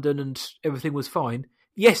to London and everything was fine,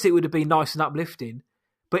 yes, it would have been nice and uplifting,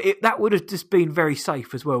 but that would have just been very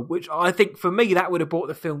safe as well, which I think for me, that would have brought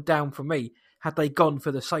the film down for me, had they gone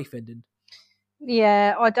for the safe ending.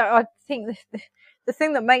 Yeah, I think the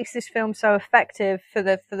thing that makes this film so effective for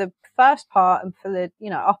the first part and for the,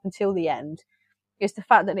 up until the end, is the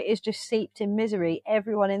fact that it is just seeped in misery.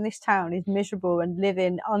 Everyone in this town is miserable and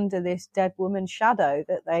living under this dead woman's shadow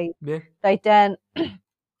that they then,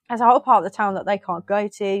 as a whole part of the town that they can't go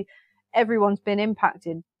to. Everyone's been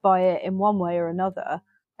impacted by it in one way or another.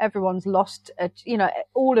 Everyone's lost,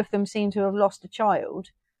 all of them seem to have lost a child.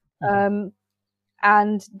 Mm-hmm.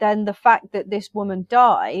 And then the fact that this woman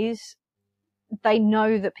dies, they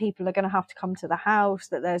know that people are going to have to come to the house,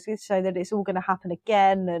 that so that it's all going to happen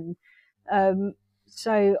again. And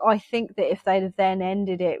so I think that if they'd have then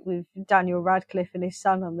ended it with Daniel Radcliffe and his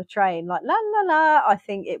son on the train, like la la la, I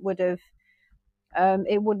think it would have,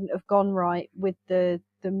 it wouldn't have gone right with the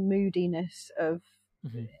moodiness of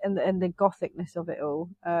and the gothicness of it all.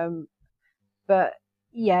 But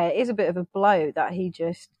yeah, it is a bit of a blow that he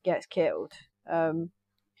just gets killed.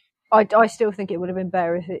 I still think it would have been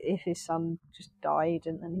better if his son just died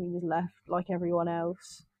and then he was left like everyone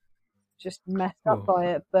else, just messed up by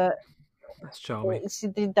it. But that's charming.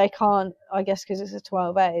 They can't, I guess, because it's a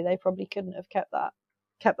 12A. They probably couldn't have kept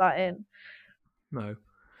that in. No.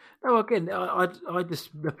 Again, I just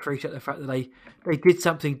appreciate the fact that they did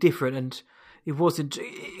something different, and it wasn't.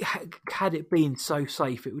 Had it been so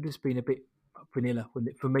safe, it would have just been a bit vanilla,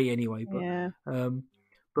 wouldn't it? For me, anyway. But yeah.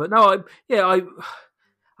 But no,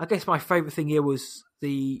 I guess my favourite thing here was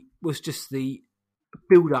just the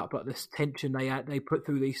build up, like this tension they put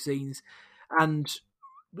through these scenes, and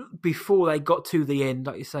before they got to the end,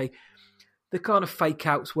 like you say, the kind of fake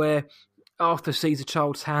outs where Arthur sees a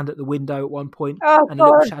child's hand at the window at one point, and a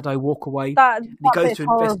little shadow walk away. And he goes to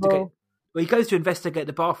investigate. Well, he goes to investigate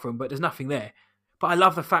the bathroom, but there's nothing there. But I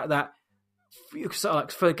love the fact that, for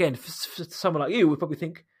someone like you, would probably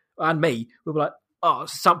think, and me, we'll be like, oh,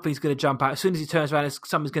 something's going to jump out. As soon as he turns around,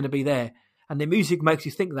 something's going to be there. And the music makes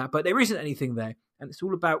you think that, but there isn't anything there. And it's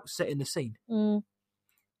all about setting the scene. Mm.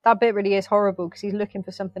 That bit really is horrible because he's looking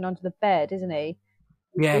for something under the bed, isn't he?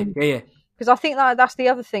 Yeah. Because I think that's the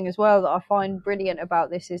other thing as well that I find brilliant about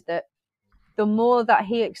this is that the more that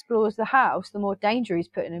he explores the house, the more danger he's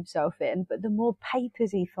putting himself in, but the more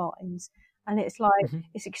papers he finds. And it's like,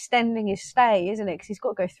 it's extending his stay, isn't it? Because he's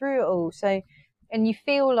got to go through it all. So, and you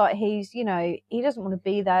feel like he's, he doesn't want to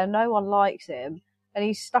be there. No one likes him. and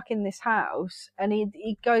he's stuck in this house, and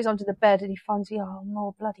he goes onto the bed and he finds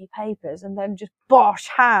more bloody papers, and then just bosh,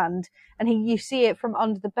 hand, and you see it from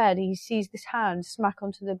under the bed. He sees this hand smack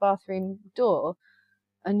onto the bathroom door,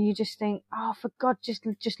 and you just think, oh, for God, just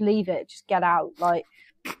leave it, just get out. Like,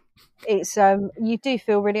 it's you do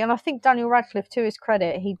feel really, and I think Daniel Radcliffe, to his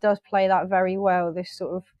credit, he does play that very well. This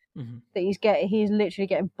sort of that he's literally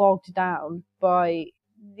getting bogged down by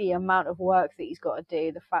the amount of work that he's got to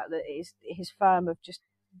do. The fact that his firm have just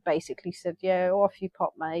basically said, yeah, off you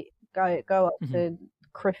pop, mate. Go up to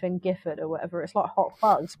Criffin Gifford or whatever. It's like Hot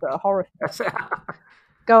Fuzz, but a horror film.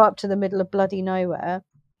 Go up to the middle of bloody nowhere.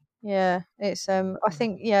 Yeah, it's I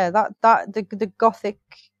think that the gothic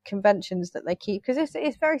conventions that they keep, because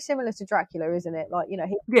it's very similar to Dracula, isn't it? Like,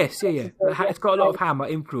 yes, yeah. It's got a lot of Hammer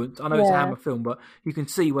influence. I know it's a Hammer film, but you can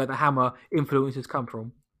see where the Hammer influences come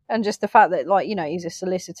from. And just the fact that, like, he's a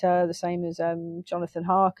solicitor, the same as Jonathan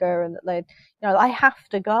Harker, and that they have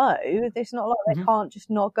to go. It's not like they can't just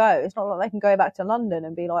not go. It's not like they can go back to London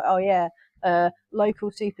and be like, oh yeah,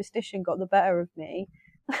 local superstition got the better of me.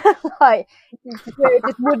 Like,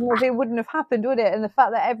 it wouldn't have happened, would it? And the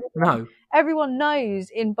fact that everyone knows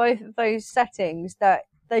in both of those settings that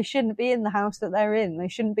they shouldn't be in the house that they're in. They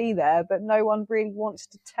shouldn't be there, but no one really wants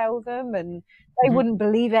to tell them, and they wouldn't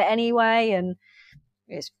believe it anyway. And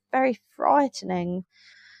it's very frightening.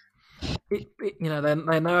 They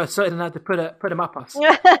know certainly how to put them up us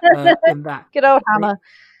in that. Good old Hammer.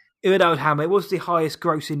 Good old Hammer. It was the highest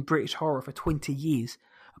grossing British horror for 20 years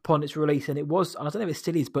upon its release, and it was, I don't know if it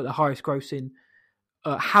still is, but the highest grossing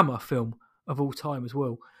Hammer film of all time as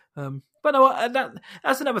well. But no,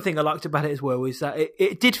 that's another thing I liked about it as well, is that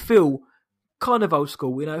it did feel kind of old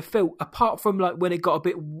school. It felt, apart from like when it got a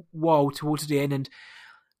bit wild towards the end and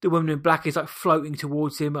the woman in black is like floating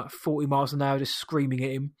towards him at 40 miles an hour, just screaming at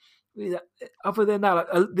him. Other than that,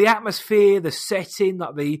 like, the atmosphere, the setting,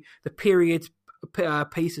 like the period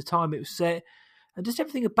piece of time it was set, and just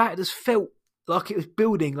everything about it just felt like it was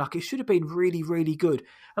building, like it should have been really, really good.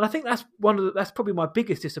 And I think that's that's probably my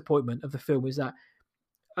biggest disappointment of the film, is that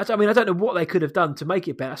I don't know what they could have done to make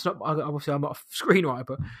it better. It's not, obviously I'm not a screenwriter,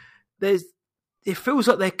 but it feels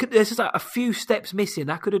like there's just like a few steps missing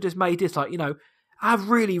that could have just made this, like, a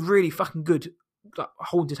really, really fucking good, like,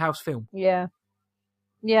 haunted house film. Yeah,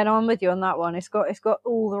 no, I'm with you on that one. It's got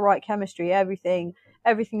all the right chemistry,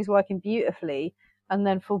 everything's working beautifully, and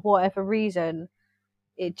then for whatever reason,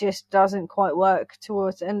 it just doesn't quite work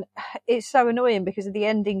towards, and it's so annoying because the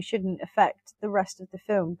ending shouldn't affect the rest of the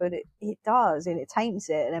film, but it does, and it taints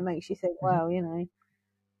it, and it makes you think, well,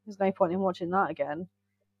 there's no point in watching that again.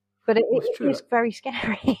 But it is very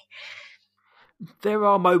scary. There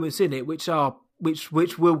are moments in it which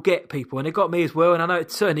will get people, and it got me as well, and I know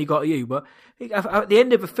it certainly got you, but at the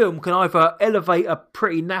end of a film can either elevate a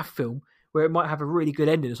pretty naff film where it might have a really good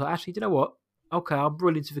ending. It's like, actually, do you know what? Okay, I'm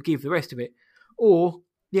willing to forgive the rest of it. Or,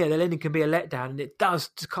 the ending can be a letdown, and it does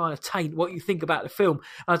to kind of taint what you think about the film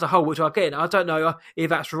as a whole, which I don't know if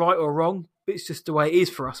that's right or wrong. It's just the way it is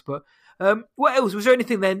for us. But what else? Was there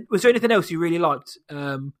anything else you really liked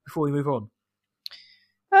before we move on?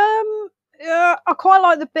 Yeah, I quite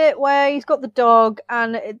like the bit where he's got the dog,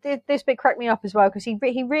 and this bit cracked me up as well, because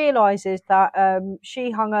he realises that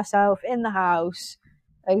she hung herself in the house.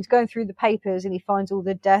 He's going through the papers and he finds all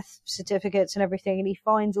the death certificates and everything, and he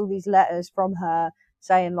finds all these letters from her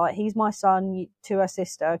saying, like, he's my son, to her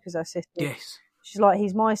sister, because her sister, yes, she's like,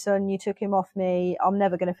 he's my son, you took him off me, I'm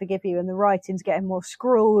never going to forgive you. And the writing's getting more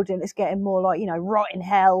scrawled, and it's getting more like, rot in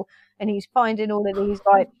hell. And he's finding all of these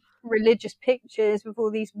like religious pictures with all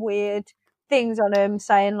these weird things on them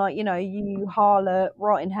saying, like, you harlot,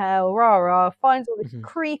 rot in hell, rah rah, finds all this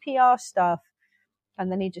creepy ass stuff,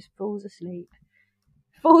 and then he just falls asleep,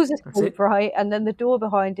 right? And then the door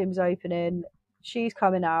behind him's opening, she's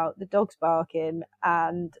coming out, the dog's barking,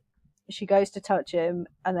 and she goes to touch him,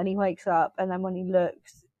 and then he wakes up, and then when he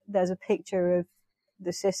looks, there's a picture of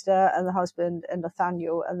the sister and the husband and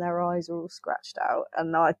Nathaniel, and their eyes are all scratched out,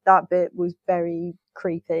 and that bit was very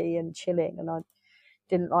creepy and chilling, and I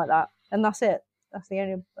didn't like that. And that's it. That's the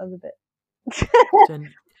only other bit.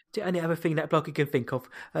 The only other thing that bloke can think of.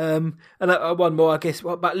 And one more, I guess.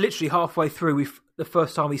 About literally halfway through, the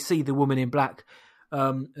first time we see the woman in black,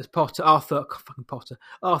 as Arthur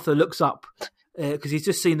looks up because he's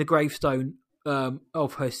just seen the gravestone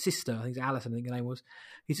of her sister. I think it's Alice, I think her name was.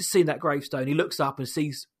 He's just seen that gravestone. He looks up and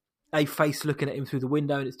sees a face looking at him through the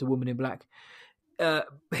window, and it's the woman in black.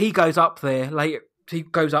 He goes up there later. He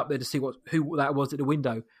goes up there to see who that was at the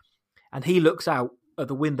window. And he looks out of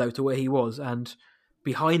the window to where he was, and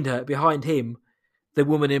behind him, the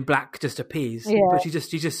woman in black just appears. Yeah. But she's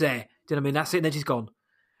just there. Do you know what I mean? That's it, and then she's gone.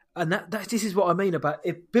 And this is what I mean about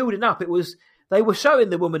it building up. They were showing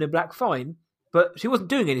the woman in black fine, but she wasn't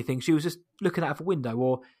doing anything. She was just looking out of a window,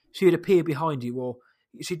 or she would appear behind you, or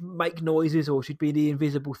she'd make noises, or she'd be the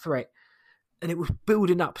invisible threat. And it was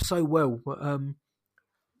building up so well.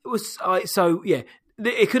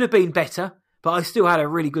 It could have been better, but I still had a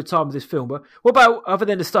really good time with this film. But what about, other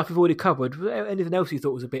than the stuff we've already covered, was there anything else you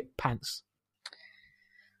thought was a bit pants?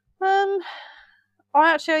 I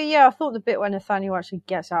thought the bit when Nathaniel actually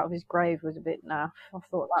gets out of his grave was a bit naff. I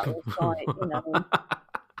thought that was like,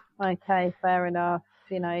 okay, fair enough.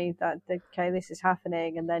 This is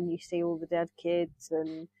happening, and then you see all the dead kids,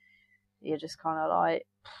 and you're just kind of like,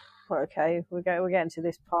 okay, we're getting to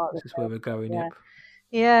this part. This is where we're going. Yeah. Yep.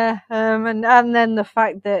 Yeah, and then the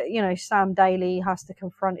fact that Sam Daly has to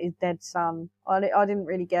confront his dead son. I didn't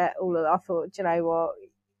really get all of that. I thought, you know what,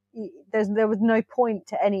 there was no point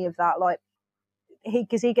to any of that. Like,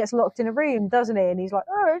 because he gets locked in a room, doesn't he? And he's like,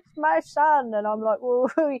 "Oh, it's my son," and I'm like,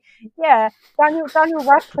 "Well, yeah." Daniel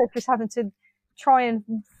Radcliffe is having to try and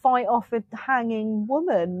fight off a hanging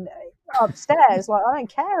woman upstairs. Like, I don't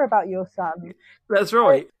care about your son. That's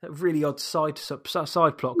right. A really odd side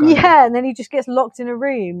plot. Yeah, and then he just gets locked in a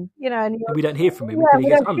room, and we don't hear from him until he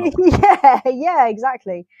gets unlocked. Yeah,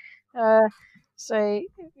 exactly. So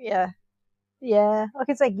yeah, I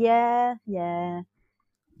could say yeah.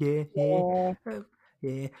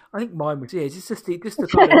 I think mine was it's just the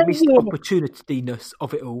kind of missed opportunityness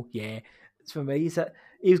of it all. Yeah, it's for me. Is that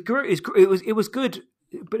it was good,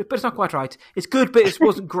 but it's not quite right. It's good, but it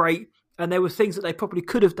wasn't great. And there were things that they probably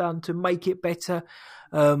could have done to make it better.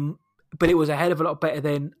 But it was a hell of a lot better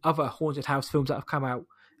than other haunted house films that have come out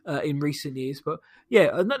in recent years. But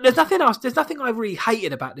yeah, there's nothing else. There's nothing I really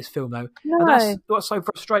hated about this film, though. No. And that's what's so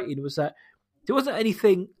frustrating, was that there wasn't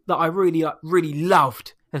anything that I really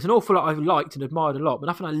loved. There's an awful lot I liked and admired a lot, but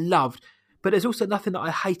nothing I loved. But there's also nothing that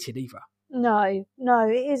I hated either. No,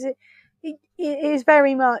 it is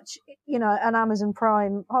very much, an Amazon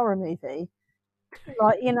Prime horror movie.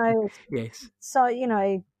 Like, yes. So,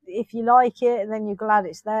 if you like it, then you're glad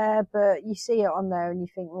it's there, but you see it on there and you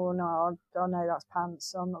think, well, no, I know that's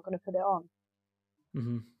pants, so I'm not going to put it on.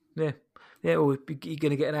 Mm-hmm. Yeah. Yeah, or you're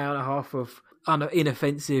going to get an hour and a half of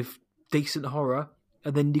inoffensive, decent horror,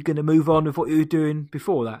 and then you're going to move on with what you were doing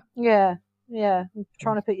before that. Yeah. I'm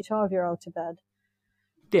trying to put your 12-year-old to bed.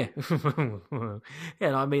 Yeah.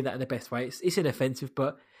 Yeah, I mean that in the best way. It's inoffensive,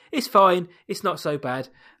 but it's fine. It's not so bad.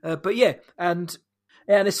 But yeah, and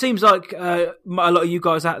it seems like a lot of you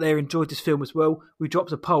guys out there enjoyed this film as well. We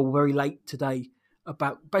dropped a poll very late today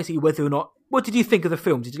about basically whether or not, what did you think of the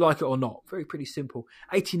film? Did you like it or not? Pretty simple.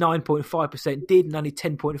 89.5% did, and only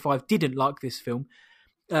 10.5% didn't like this film.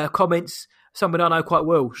 Comments, someone I know quite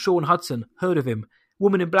well, Sean Hudson, heard of him.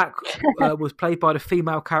 Woman in Black was played by the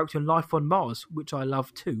female character in Life on Mars, which I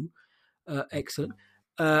love too. Excellent.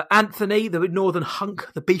 Anthony, the Northern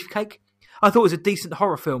Hunk, the Beefcake. I thought it was a decent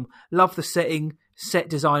horror film. Love the setting, set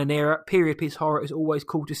design and era. Period piece horror is always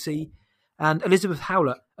cool to see. And Elizabeth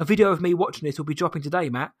Howlett, a video of me watching this will be dropping today,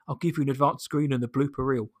 Matt. I'll give you an advanced screen and the blooper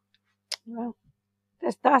reel. Well,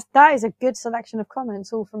 that is a good selection of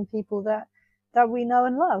comments, all from people that we know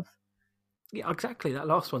and love. Yeah, exactly. That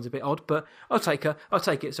last one's a bit odd, but I'll take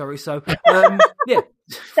it. Sorry. So, yeah.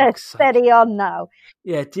 Steady on now.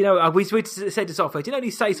 Yeah. Do you know, we said this off. Do you know,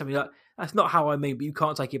 you say something like, that's not how I mean, but you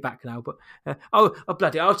can't take it back now. But, I'll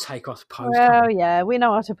take, I suppose. Well, yeah, we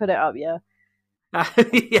know how to put it up, yeah.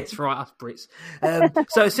 Yes, right, us Brits.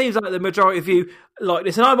 So it seems like the majority of you like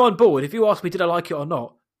this, and I'm on board. If you ask me, did I like it or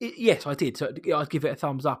not? Yes, I did. So I'd give it a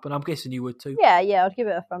thumbs up, and I'm guessing you would too. Yeah, I'd give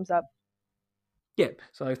it a thumbs up. Yeah,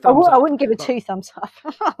 so thumbs up. I wouldn't give it 2 thumbs up.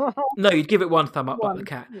 No, you'd give it 1 thumb up like the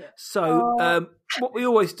cat. Yeah. So what we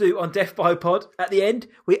always do on Death by Pod, at the end,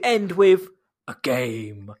 we end with a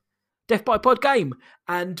game. Death by Pod game.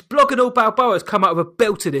 And Blog and All Balboa has come up with a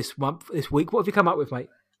belter this week. What have you come up with, mate?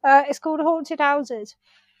 It's called Haunted Houses.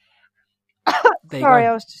 Sorry,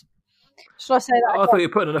 I was just... Should I say that again? I thought you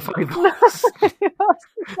were putting on a funny voice. I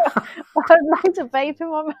had loads of vape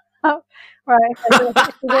in my mouth. Right, okay,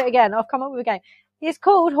 let's do it again. I've come up with a game. It's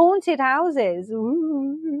called Haunted Houses.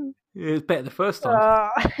 Ooh. Yeah, it's better the first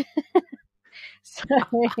time. So,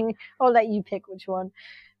 I'll let you pick which one.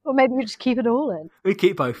 Or maybe we just keep it all in. We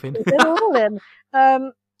keep both in. Keep it all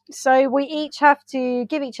in. So we each have to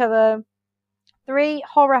give each other 3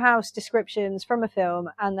 horror house descriptions from a film,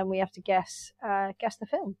 and then we have to guess the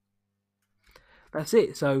film. That's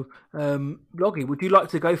it. So, Bloggy, would you like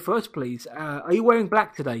to go first, please? Are you wearing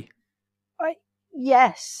black today?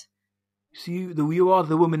 Yes. So you are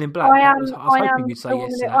the woman in black. I am. I was hoping you'd say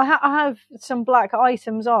yes. I have some black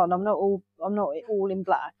items on. I'm not all in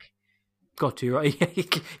black. Got to, right?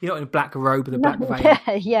 You're not in a black robe with a black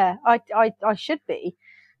veil. Yeah. I should be.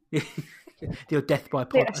 Your death by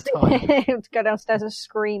pod attire. Go downstairs and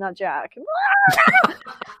scream at Jack.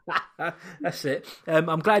 That's it.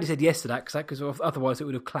 I'm glad you said yes to that because otherwise it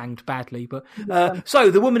would have clanged badly. But so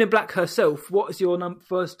the woman in black herself. What is your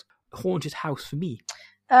first haunted house for me?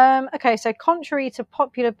 Okay, so contrary to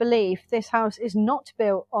popular belief, this house is not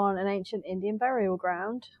built on an ancient Indian burial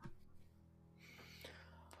ground.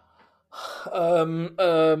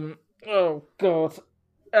 Oh God.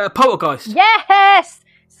 Poltergeist. Yes.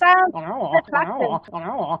 Sounds well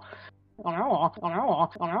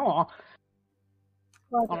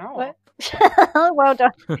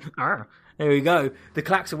done. There we go. The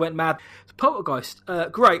klaxon went mad. Poltergeist.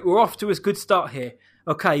 Great. We're off to a good start here.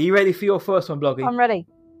 Okay, you ready for your first one, Bloggy? I'm ready.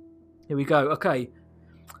 Here we go. Okay.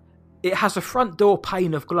 It has a front door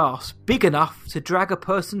pane of glass big enough to drag a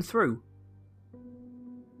person through.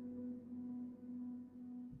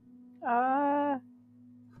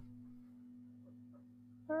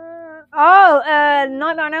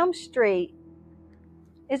 Nightmare on Elm Street.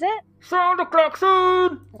 Is it? Sound the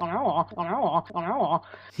klaxon!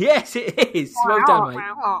 Yes, it is. Well done, mate.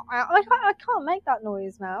 I can't make that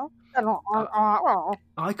noise now.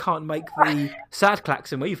 I can't make the sad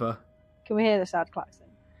klaxon either. Can we hear the sad klaxon?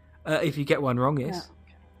 If you get one wrong, yes. Oh,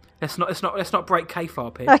 okay. Let's not break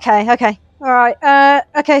K-Farb here. Okay. All right.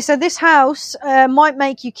 Okay, so this house might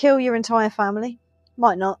make you kill your entire family.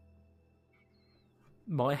 Might not.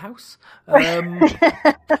 My house? Is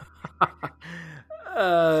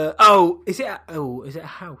it a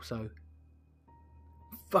house though?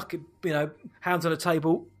 Fucking, hands on a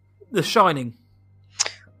table. The Shining.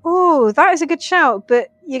 Oh, that is a good shout, but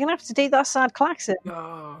you're gonna have to do that sad klaxon.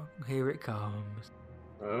 Oh, here it comes.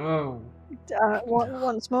 Oh.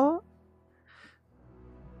 Once more.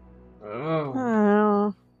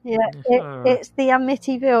 Oh. Yeah, it's the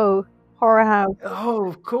Amityville horror house. Oh,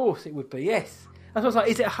 of course it would be. Yes. That's what I was like.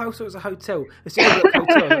 Is it a house or is it a hotel? It's a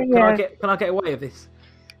hotel. Yeah. Can I get away with this?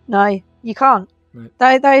 No, you can't. No.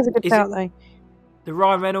 That is a good shout, though. The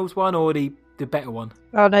Ryan Reynolds one or the better one?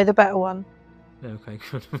 Oh no, the better one. Okay,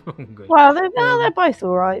 good. Well, they're both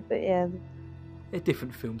all right, but yeah, they're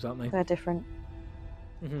different films, aren't they? They're different.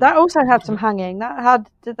 Mm-hmm. That also had some hanging.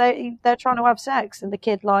 They're trying to have sex, and the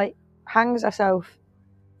kid hangs herself.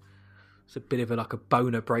 It's a bit of a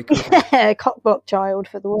boner breaker. Cockblock child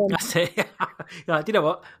for the win. That's it. Do you know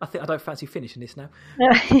what? I don't fancy finishing this now.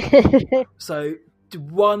 So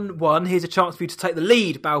 1-1. Here's a chance for you to take the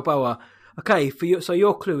lead, Balboa. Okay, so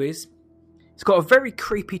your clue is it's got a very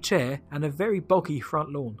creepy chair and a very boggy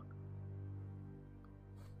front lawn.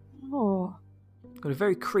 Oh. Got a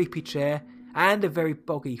very creepy chair and a very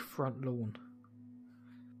boggy front lawn.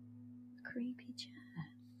 Creepy chair.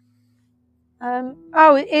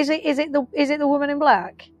 Is it the woman in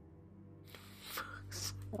black?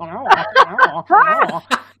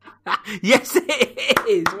 Yes, it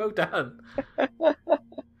is. Well done.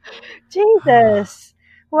 Jesus.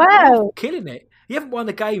 Wow. Killing it. You haven't won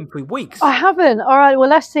the game for weeks. I haven't. All right, well,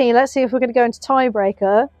 let's see. Let's see if we're going to go into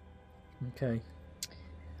tiebreaker. Okay.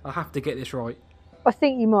 I'll have to get this right. I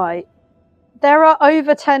think you might. There are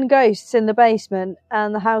over 10 ghosts in the basement,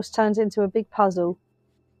 and the house turns into a big puzzle.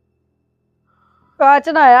 But I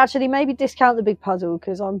don't know. Actually, maybe discount the big puzzle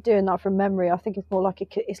because I'm doing that from memory. I think it's more like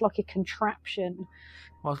it's like a contraption.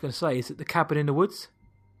 I was going to say, is it the cabin in the woods?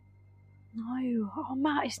 No. Oh,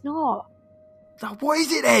 Matt, it's not. So what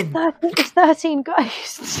is it then? It's 13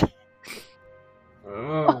 ghosts.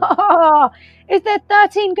 Oh. Is there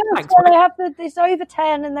 13 ghosts? Thanks, Well, they have it's over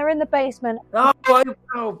 10 and they're in the basement. Oh,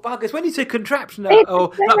 buggers. When you say contraption or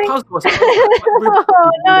that puzzle or something. Oh,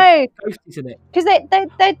 no. Ghosts in it. Because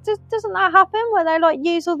they just, doesn't that happen where they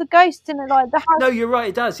use all the ghosts in it, the house? No, you're right,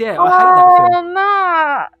 it does, yeah. I hate that film. Oh,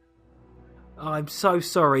 Matt. I'm so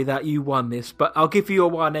sorry that you won this, but I'll give you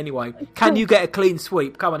your one anyway. Can you get a clean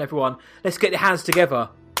sweep? Come on, everyone. Let's get the hands together.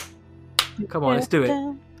 Come on, let's do it.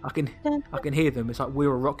 I can hear them. It's like We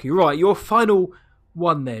Will Rock You. Right, your final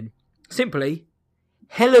one then. Simply,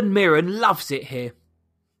 Helen Mirren loves it here.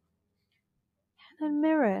 Helen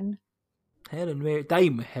Mirren?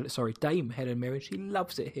 Dame Helen Mirren. She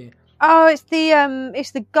loves it here. Oh, it's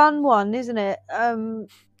the gun one, isn't it?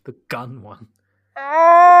 The gun one.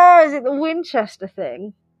 Oh, is it the Winchester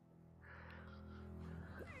thing?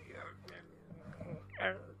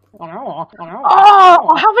 Oh,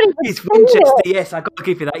 I haven't even It's seen Winchester, it. yes, I got to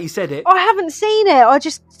give you that. You said it. I haven't seen it. I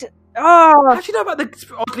just How do you know about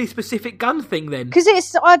the oddly specific gun thing then? because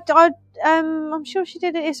I'm sure she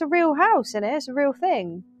did it. It's a real house, isn't it? It's a real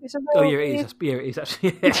thing. It's a real. Oh, yeah, it is. Yeah, it is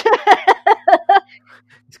actually. Yeah.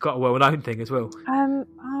 It's quite a well-known thing as well.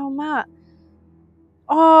 Oh, Matt.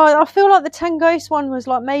 Oh, I feel like the 10 Ghosts one was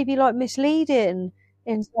like maybe like misleading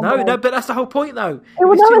in some way. No, but that's the whole point, though.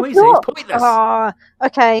 Well, If no, it's too it's easy, not. it's pointless. Ah,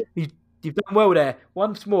 okay. You've done well there.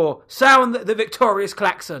 Once more, sound the victorious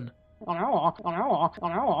klaxon. Stand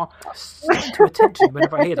to attention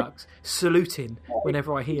whenever I hear that. Saluting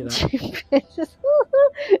whenever I hear that.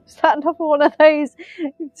 Is that another one of those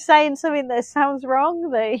saying something that sounds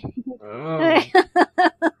wrong?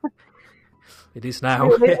 It is now.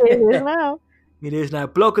 It is now. It is now.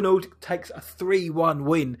 Blogganold takes a 3-1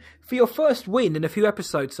 win for your first win in a few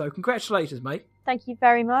episodes. So congratulations, mate. Thank you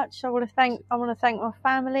very much. I want to thank my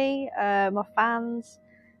family, my fans.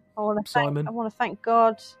 I want to Simon. I want to thank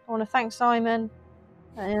God. I want to thank Simon.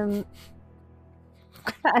 Simon.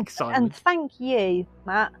 And thank you,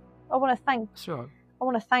 Matt. I want to thank. That's right. I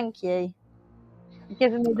want to thank you for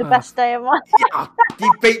giving me the best day of my life. Yeah,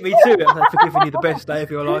 you beat me to it for giving you the best day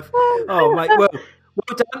of your life. Oh, mate. Well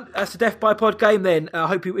done. That's the Death by Pod game then. I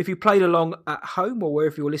hope if you played along at home or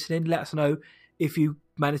wherever you're listening, let us know if you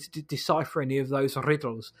managed to decipher any of those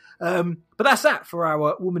riddles. But that's that for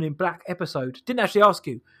our Woman in Black episode. Didn't actually ask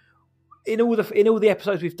you. In all the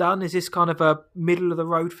episodes we've done, is this kind of a middle of the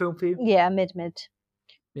road film for you? Yeah, mid.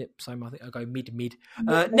 Yep, same. I think I'll go mid.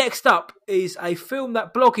 Next up is a film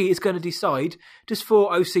that Bloggy is going to decide just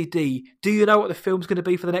for OCD. Do you know what the film's going to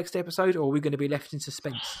be for the next episode, or are we going to be left in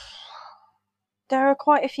suspense? There are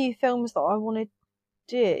quite a few films that I want to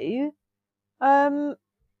do.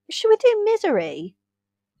 Should we do Misery?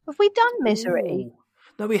 Have we done Misery? Ooh.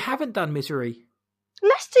 No, we haven't done Misery.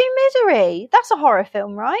 Let's do Misery. That's a horror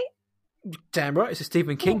film, right? Damn right, it's a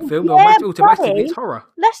Stephen King film. Yeah, Automatically, it's horror.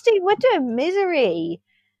 We're doing Misery.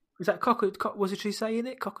 Is that was it she saying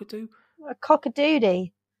it? Cockadoo? A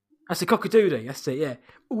cock-a-doodie. That's a cockadoodie. That's it. Yeah.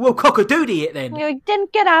 Well, cockadoodie it then. You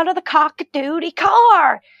didn't get out of the cock-a-doodie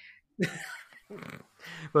car.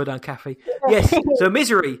 Well done, Kathy. Yes. So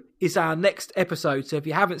Misery is our next episode. So if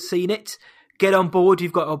you haven't seen it, get on board.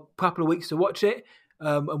 You've got a couple of weeks to watch it,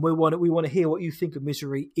 and we want to hear what you think of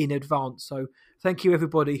Misery in advance. So thank you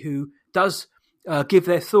everybody who does give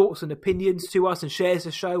their thoughts and opinions to us and shares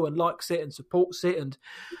the show and likes it and supports it and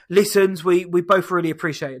listens. We both really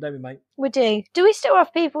appreciate it, don't we, mate? We do. Do we still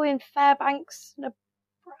have people in Fairbanks,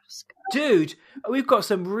 Nebraska? Dude, we've got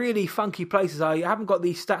some really funky places. I haven't got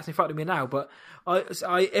these stats in front of me now, but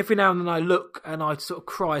I every now and then I look and I sort of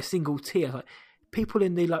cry a single tear. Like, people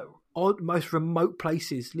in the most remote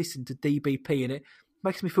places listen to DBP, and it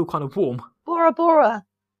makes me feel kind of warm. Bora Bora.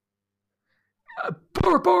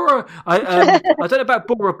 Bora Bora. I don't know about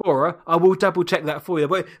Bora Bora. I will double check that for you.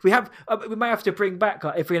 But we may have to bring back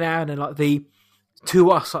every now and then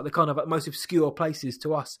the kind of most obscure places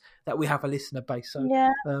to us that we have a listener base. So yeah.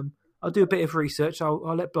 I'll do a bit of research.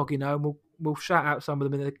 I'll let Bloggy know, and we'll shout out some of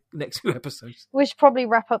them in the next few episodes. We should probably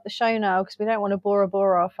wrap up the show now because we don't want to Bora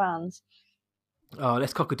Bora our fans. Oh,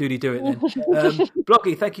 let's cock-a-doodie do it then.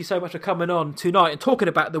 Bloggy, thank you so much for coming on tonight and talking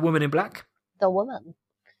about The Woman in Black. The Woman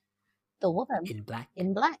in Black.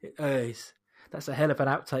 In Black. That's a hell of an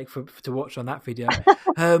outtake to watch on that video.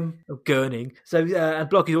 Of gurning. So, and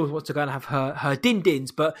Bloggy always wants to go and have her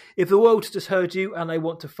din-dins, but if the world's just heard you and they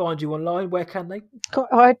want to find you online, where can they?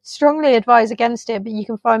 I strongly advise against it, but you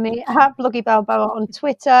can find me at Bloggy Balboa on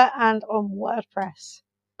Twitter and on WordPress.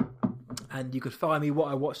 And you can find me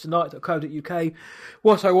whatIwatchtonight.co.uk.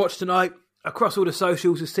 What I Watched Tonight across all the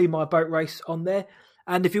socials to see my boat race on there.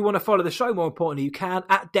 And if you want to follow the show, more importantly, you can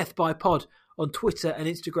at Death by Pod on Twitter and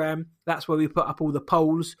Instagram. That's where we put up all the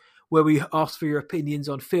polls, where we ask for your opinions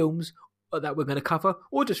on films that we're going to cover,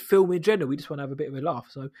 or just film in general. We just want to have a bit of a laugh.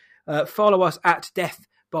 So follow us at Death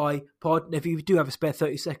by Pod. And if you do have a spare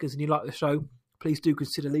 30 seconds and you like the show, please do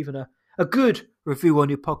consider leaving a good review on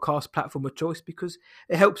your podcast platform of choice, because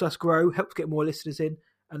it helps us grow, helps get more listeners in,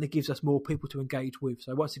 and it gives us more people to engage with.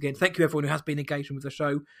 So once again, thank you everyone who has been engaging with the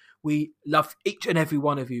show. We love each and every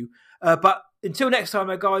one of you. But until next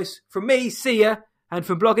time, guys, from me, see ya, and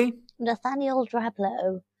from Bloggy, Nathaniel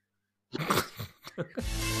Drablow.